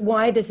can, but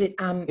why does it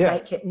Yeah,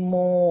 make it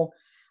more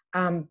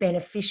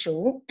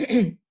beneficial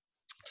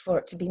for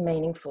it to be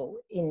meaningful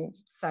in,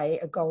 say,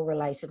 a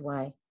goal-related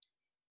way?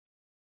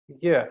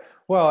 yeah.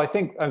 Well, I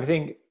think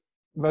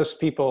most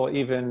people,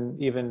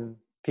 even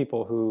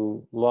people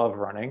who love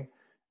running,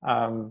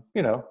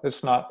 you know,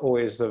 it's not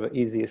always the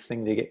easiest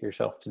thing to get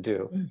yourself to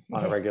do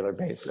on a Yes. regular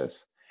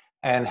basis.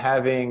 And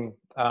having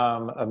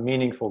a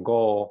meaningful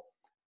goal,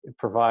 it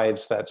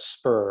provides that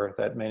spur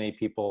that many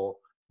people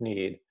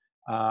need.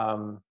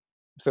 Um,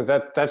 so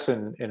that's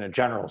in a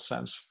general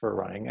sense for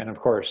running. And of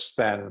course,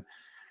 then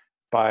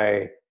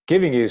by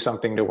giving you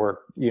something to work,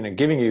 you know,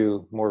 giving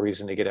you more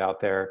reason to get out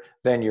there,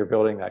 then you're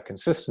building that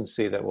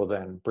consistency that will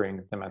then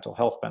bring the mental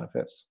health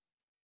benefits.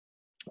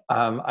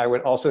 I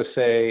would also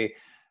say,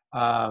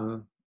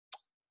 um,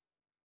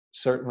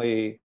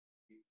 certainly,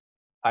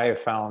 I have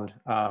found,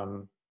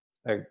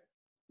 like,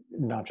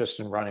 not just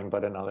in running,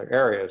 but in other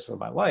areas of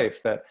my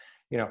life, that,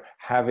 you know,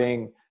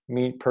 having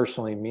me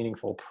personally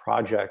meaningful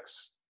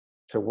projects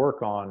to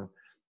work on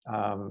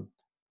um,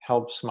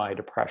 helps my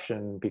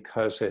depression,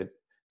 because it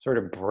sort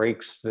of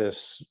breaks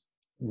this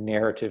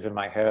narrative in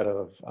my head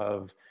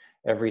of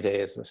every day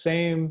is the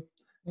same.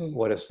 Mm.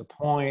 What is the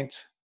point?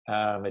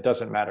 It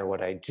doesn't matter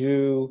what I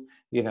do.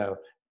 You know,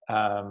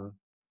 um,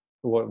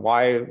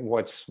 why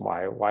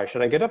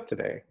should I get up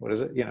today? What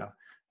is it? You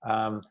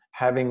know,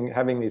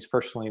 having these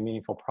personally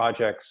meaningful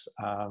projects,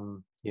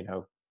 you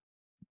know,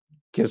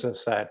 gives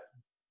us that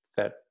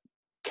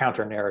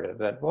counter narrative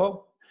that,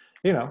 well,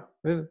 you know,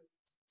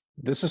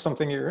 this is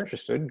something you're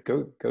interested in,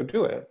 go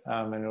do it,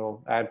 and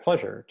it'll add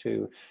pleasure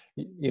to,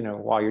 you know,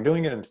 while you're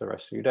doing it, into the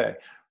rest of your day.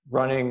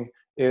 Running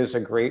is a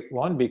great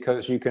one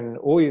because you can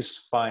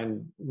always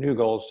find new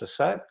goals to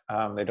set.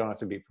 They don't have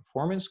to be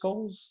performance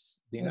goals.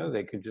 You know, Mm.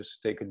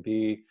 they could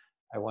be,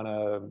 I want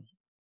to,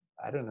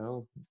 I don't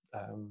know,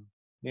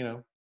 you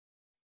know,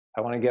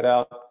 I want to get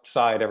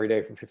outside every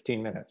day for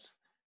 15 minutes,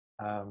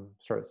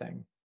 sort of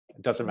thing.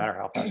 It doesn't Yeah. matter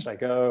how fast I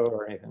go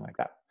or anything like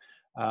that.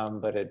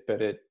 But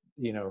it,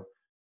 you know,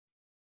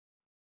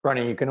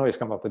 running, you can always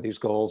come up with these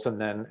goals,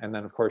 and then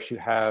of course you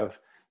have,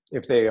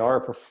 if they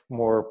are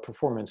more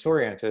performance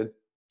oriented,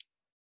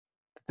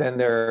 then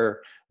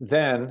they're,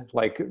 then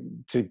like,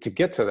 to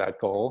get to that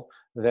goal,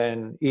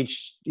 then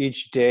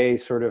each day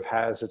sort of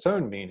has its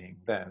own meaning.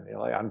 Then, you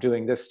know, like, I'm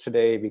doing this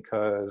today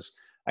because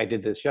I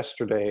did this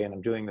yesterday, and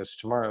I'm doing this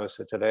tomorrow,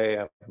 so today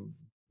I'm,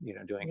 you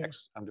know, doing Yeah.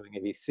 X, I'm doing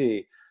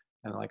ABC.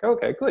 And I'm like,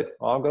 okay, good,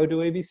 well, I'll go do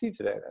ABC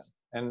today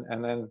then.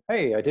 And then,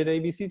 hey, I did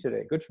ABC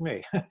today, good for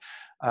me.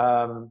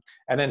 And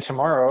then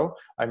tomorrow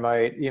I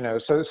might, you know,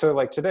 so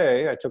like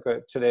today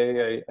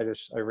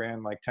I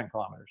ran like 10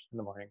 kilometers in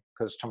the morning,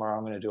 because tomorrow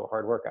I'm going to do a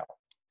hard workout.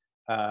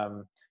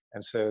 um,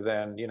 and so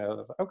then, you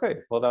know, okay,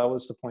 well, that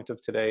was the point of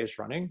today's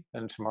running,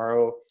 and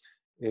tomorrow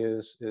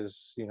is,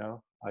 you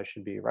know, I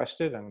should be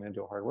rested, I'm going to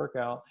do a hard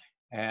workout.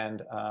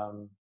 And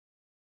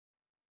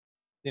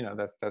you know,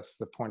 that's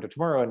the point of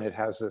tomorrow, and it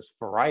has this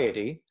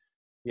variety.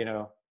 You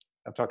know,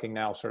 I'm talking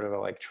now sort of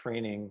like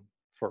training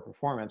for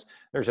performance.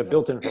 There's a Yeah.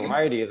 built-in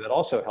variety that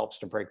also helps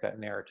to break that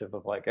narrative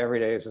of like every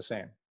day is the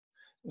same.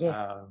 Yes.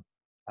 um,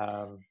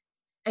 um,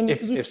 And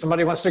if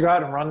somebody wants to go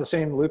out and run the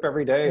same loop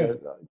every day, yeah,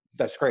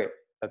 that's great.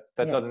 That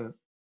yeah. doesn't,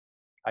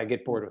 I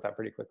get bored with that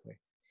pretty quickly.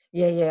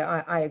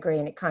 Yeah, I agree.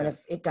 And it kind Yeah,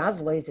 of, it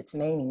does lose its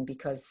meaning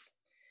because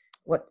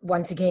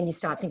once again, you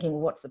start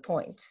thinking, what's the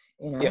point,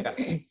 you know? yeah,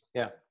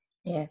 yeah.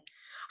 Yeah.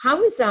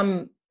 How is,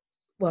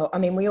 well, I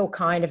mean, we all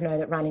kind of know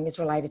that running is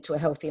related to a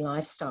healthy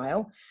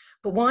lifestyle,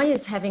 but why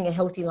is having a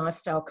healthy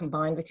lifestyle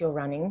combined with your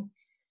running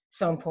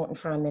so important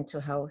for our mental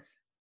health?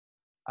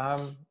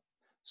 Um,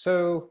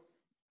 so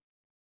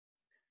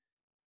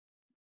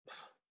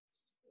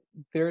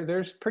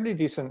there's pretty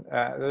decent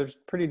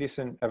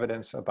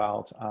evidence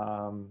about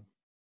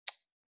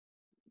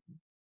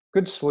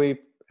good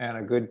sleep and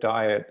a good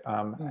diet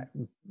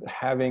Mm.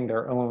 having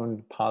their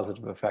own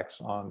positive effects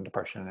on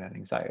depression and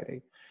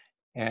anxiety.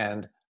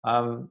 And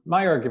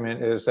my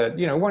argument is that,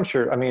 you know, once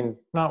you're, I mean,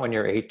 not when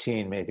you're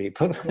 18 maybe,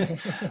 but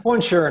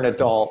once you're an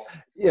adult,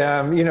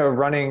 you know,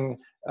 running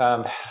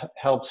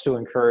helps to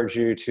encourage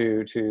you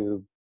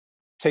to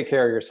take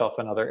care of yourself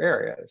in other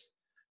areas.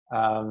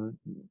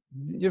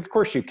 Of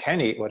course, you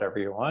can eat whatever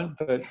you want,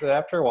 but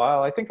after a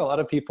while, I think a lot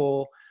of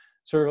people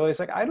sort of realize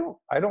like, I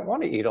don't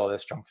want to eat all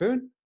this junk food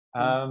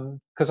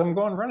because I'm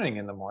going running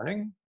in the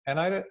morning, and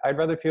I'd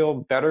rather feel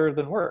better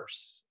than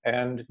worse.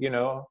 And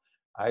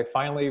I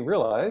finally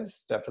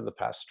realized after the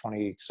past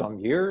 20 some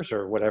years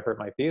or whatever it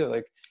might be,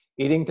 like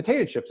eating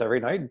potato chips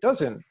every night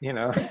doesn't,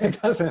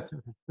 it doesn't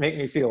make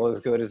me feel as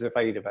good as if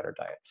I eat a better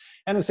diet.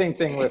 And the same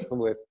thing with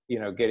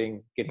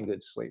getting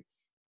good sleep,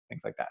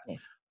 things like that. Yeah.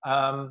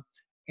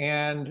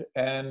 And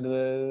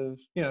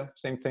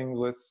same thing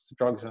with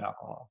drugs and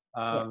alcohol.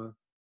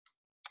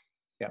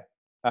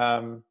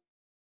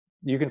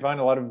 You can find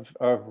a lot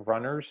of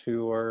runners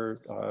who are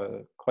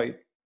quite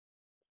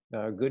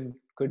good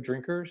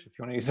drinkers, if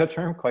you want to use that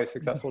term, quite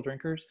successful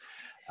drinkers.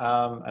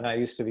 And I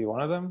used to be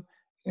one of them.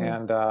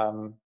 And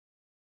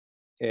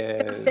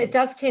it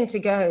does tend to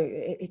go.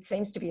 It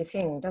seems to be a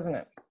thing, doesn't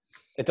it?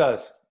 It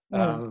does.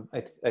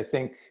 I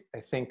think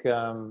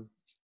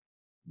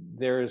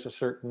there is a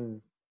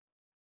certain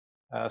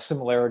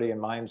similarity in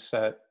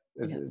mindset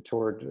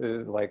toward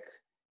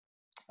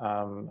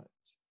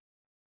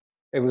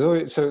it was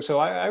always, so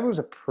I was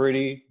a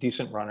pretty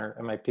decent runner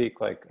at my peak,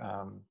 like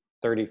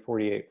 30,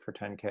 48 for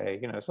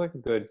 10K. It's like a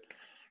good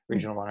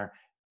regional runner.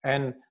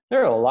 And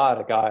there are a lot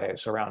of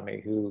guys around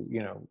me who,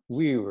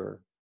 we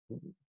were,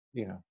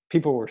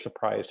 people were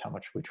surprised how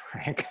much we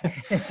drank.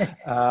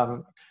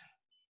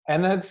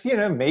 And that's,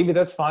 maybe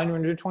that's fine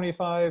when you're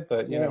 25,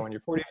 but when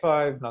you're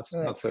 45, not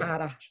so much.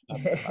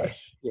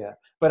 Yeah.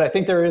 But I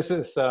think there is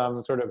this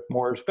sort of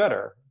more is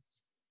better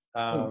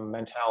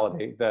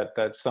mentality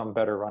that some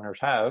better runners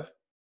have.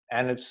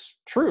 And it's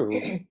true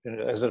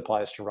as it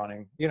applies to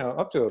running,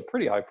 up to a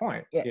pretty high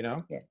point,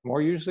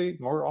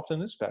 more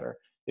often is better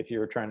if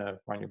you're trying to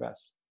run your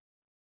best.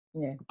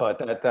 Yeah. But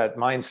that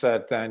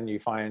mindset then you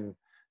find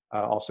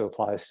also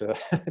applies to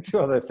to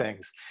other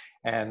things.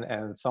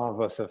 And some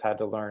of us have had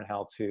to learn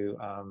how to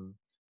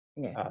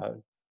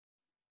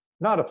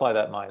not apply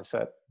that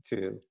mindset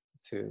to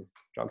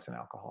drugs and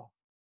alcohol.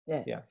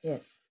 Yeah.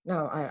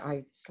 No,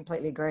 I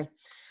completely agree.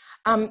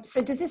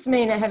 So does this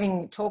mean,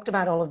 having talked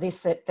about all of this,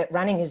 that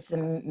running is the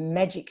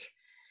magic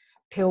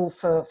pill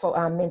for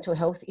our mental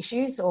health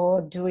issues?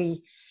 Or do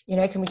we,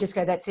 can we just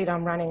go, that's it,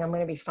 I'm running, I'm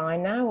going to be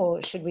fine now?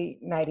 Or should we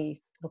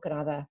maybe look at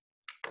other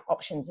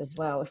options as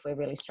well if we're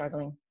really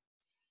struggling?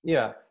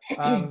 Yeah.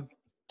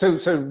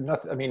 So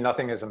nothing,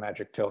 nothing is a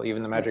magic pill.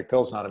 Even the magic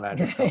pill is not a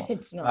magic pill.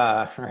 It's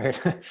not. Right.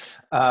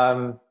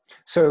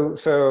 So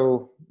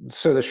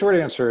the short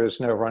answer is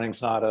no,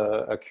 running's not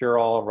a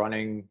cure-all.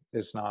 Running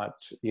is not,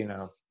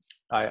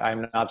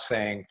 I'm not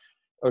saying,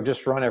 oh,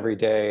 just run every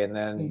day and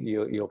then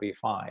you'll be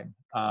fine.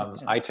 Right.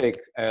 I take,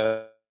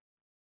 and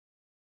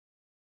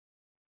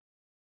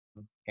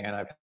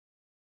I've.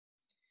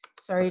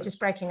 Sorry, you're just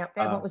breaking up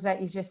there. What was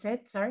that you just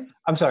said? Sorry.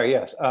 I'm sorry.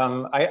 Yes.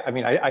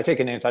 I take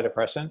an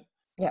antidepressant.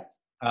 Yeah.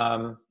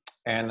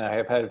 And I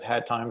have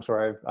had times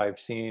where I've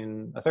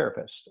seen a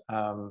therapist.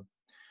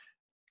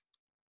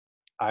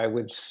 I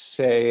would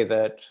say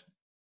that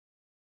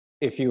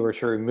if you were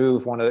to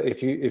remove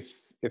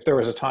if there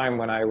was a time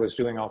when I was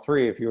doing all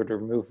three, if you were to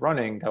remove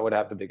running, that would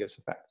have the biggest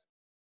effect.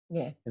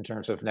 Yeah. In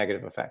terms of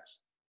negative effects.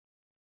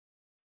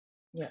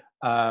 Yeah.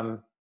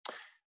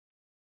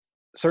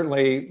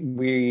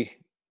 Certainly,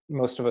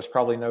 most of us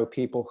probably know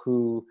people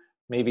who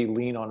maybe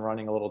lean on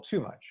running a little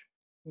too much.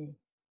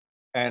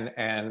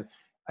 And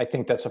I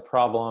think that's a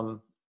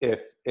problem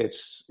if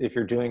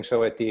you're doing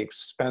so at the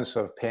expense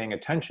of paying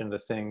attention to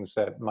things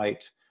that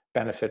might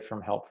benefit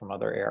from help from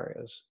other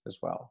areas as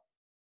well.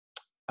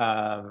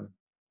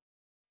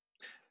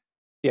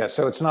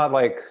 So it's not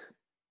like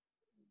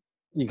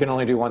you can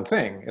only do one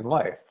thing in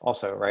life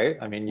also, right?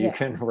 I mean, you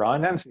can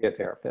run and see a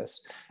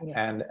therapist.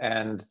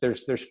 And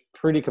there's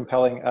pretty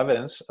compelling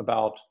evidence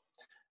about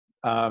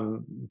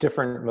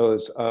different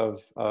modes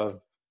of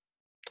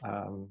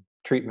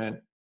treatment,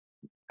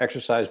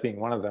 exercise being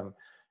one of them,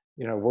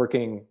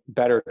 working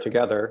better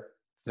together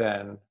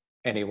than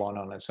anyone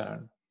on its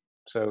own.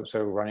 So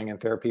running and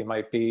therapy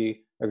might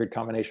be a good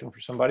combination for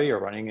somebody, or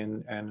running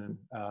and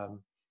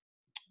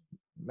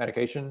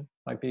medication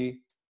might be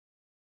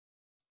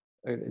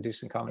a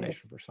decent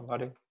combination for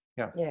somebody.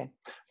 Yeah.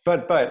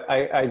 But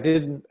I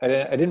did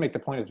make the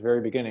point at the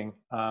very beginning,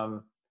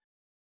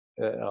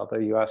 although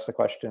you asked the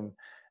question,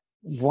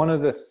 one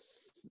of the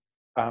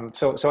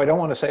so I don't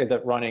want to say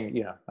that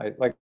running,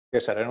 like I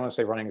said, I don't want to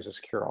say running is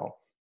a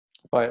cure-all,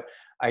 but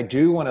I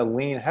do want to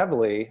lean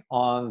heavily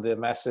on the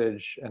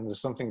message, and this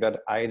is something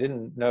that I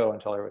didn't know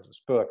until I read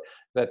this book,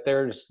 that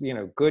there's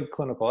good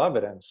clinical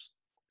evidence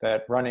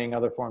that running,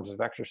 other forms of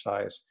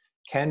exercise,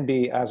 can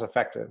be as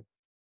effective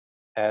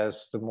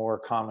as the more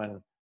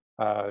common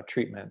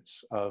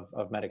treatments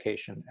of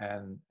medication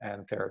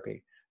and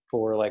therapy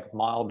for like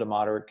mild to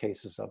moderate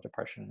cases of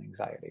depression and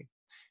anxiety.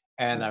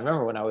 And I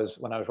remember when I was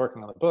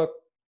working on the book,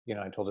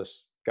 I told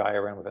this guy I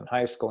ran with in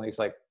high school, and he's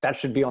like, that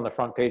should be on the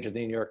front page of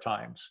the New York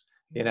Times.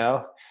 It's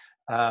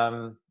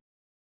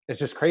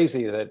just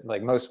crazy that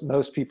like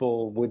most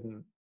people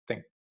wouldn't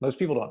think, most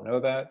people don't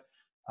know that.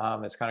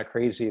 It's kind of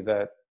crazy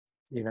that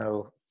you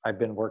know, I've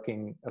been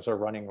working as a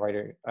running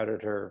writer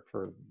editor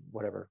for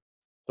whatever,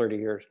 30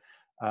 years.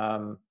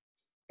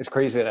 It's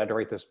crazy that I had to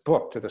write this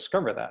book to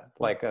discover that.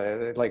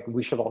 Like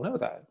we should all know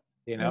that,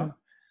 you know?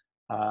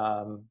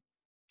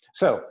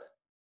 So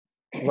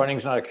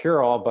running's not a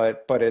cure-all,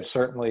 but it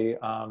certainly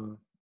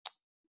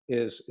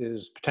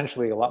is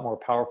potentially a lot more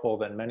powerful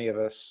than many of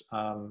us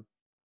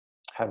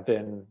have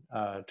been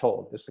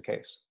told is the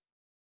case.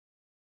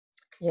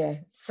 Yeah.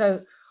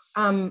 So,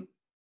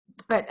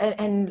 but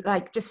and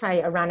like, just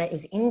say a runner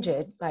is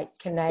injured, like,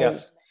 can they?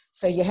 Yes.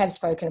 So you have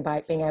spoken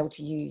about being able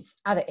to use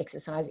other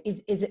exercise.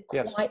 Is it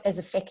quite as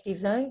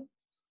effective though?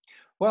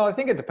 Well, I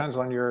think it depends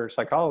on your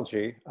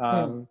psychology.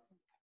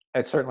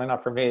 It's certainly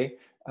not for me.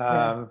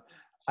 No.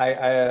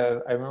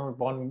 I remember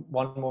one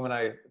woman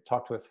I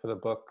talked with for the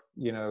book,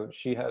 you know,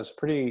 she has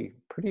pretty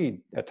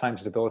at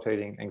times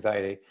debilitating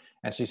anxiety.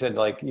 And she said,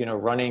 like, you know,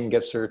 running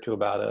gets her to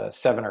about a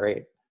 7 or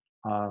 8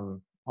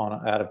 on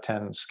an out of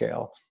 10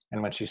 scale.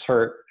 And when she's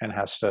hurt and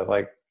has to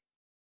like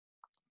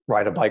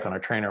ride a bike on a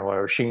trainer or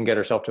whatever, she can get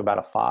herself to about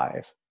a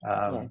 5.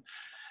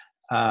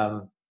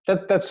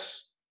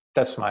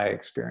 That's my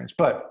experience,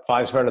 but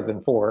 5's better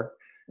than 4.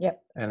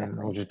 Yep. And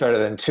Exactly. which is better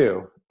than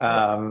 2.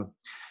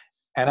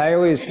 And I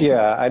always,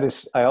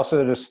 I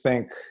also just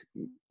think,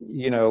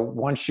 you know,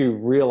 once you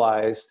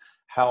realize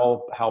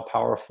how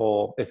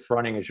powerful, if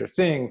running is your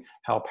thing,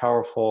 how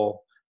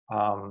powerful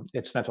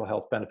its mental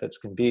health benefits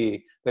can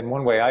be, then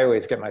one way I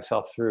always get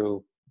myself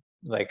through,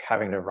 like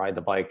having to ride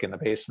the bike in the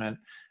basement,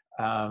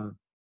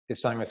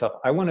 is telling myself,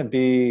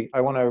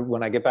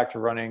 when I get back to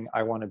running,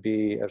 I want to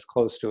be as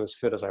close to as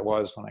fit as I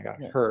was when I got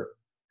hurt.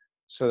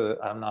 So that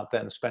I'm not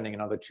then spending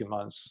another 2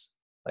 months,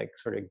 like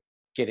sort of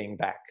getting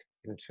back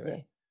into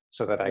it,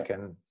 so that I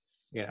can,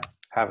 you know,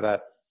 have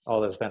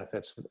all those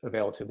benefits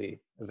available to me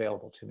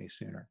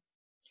sooner.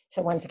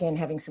 So once again,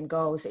 having some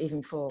goals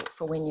even for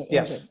when you're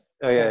injured. Yes.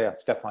 Yeah,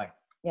 definitely.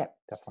 Yeah.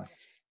 Definitely.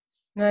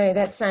 No,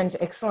 that sounds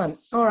excellent.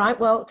 All right.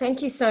 Well,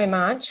 thank you so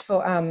much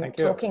for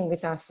talking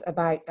with us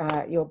about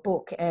your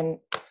book. And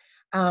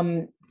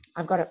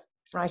I've got it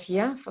right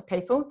here for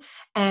people.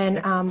 And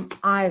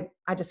I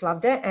just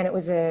loved it. And it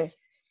was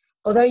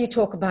although you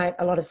talk about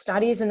a lot of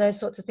studies and those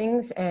sorts of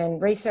things and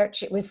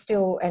research, it was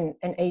still an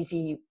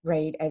easy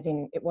read, as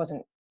in it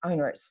wasn't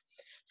onerous.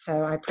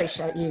 So I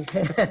appreciate you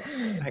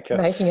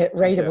making it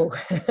readable.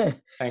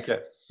 Thank you.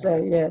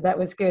 So yeah, that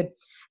was good.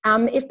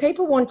 If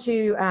people want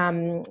to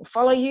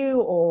follow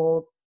you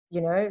or,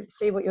 you know,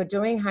 see what you're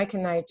doing, how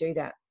can they do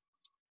that?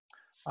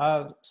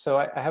 So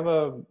I have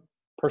a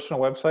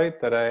personal website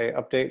that I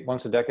update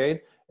once a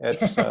decade.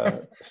 It's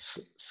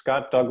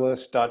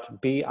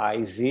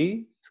scottdouglas.biz,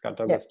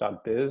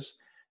 scottdouglas.biz.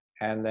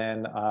 And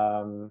then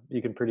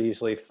you can pretty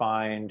easily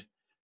find,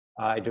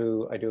 I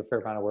do a fair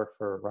amount of work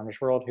for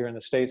Runner's World here in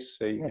the States.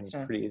 So you can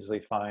pretty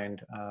easily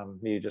find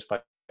me just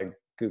by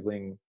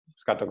Googling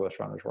Scott Douglas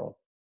Runner's World.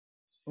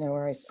 No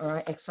worries. All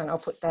right. Excellent. I'll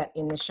put that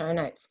in the show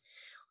notes.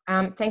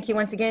 Thank you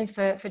once again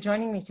for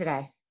joining me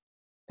today.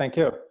 Thank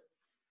you.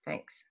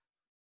 Thanks.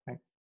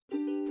 Thanks.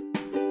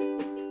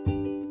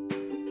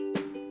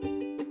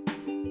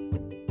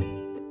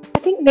 I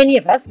think many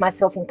of us,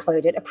 myself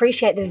included,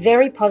 appreciate the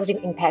very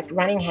positive impact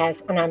running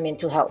has on our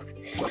mental health.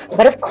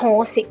 But of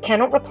course, it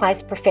cannot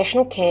replace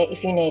professional care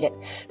if you need it.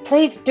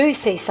 Please do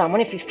see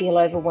someone if you feel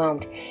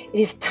overwhelmed. It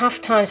is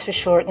tough times for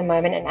sure at the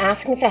moment, and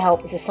asking for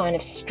help is a sign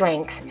of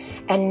strength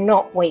and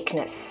not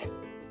weakness.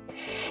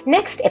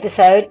 Next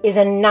episode is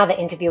another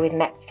interview with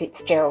Matt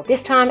Fitzgerald,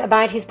 this time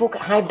about his book,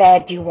 How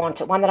Bad Do You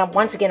Want It? One that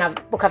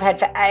I've had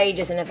for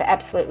ages and have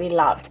absolutely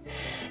loved.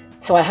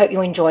 So I hope you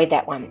enjoyed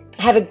that one.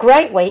 Have a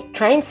great week,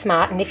 train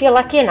smart, and if you're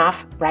lucky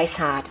enough, race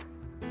hard.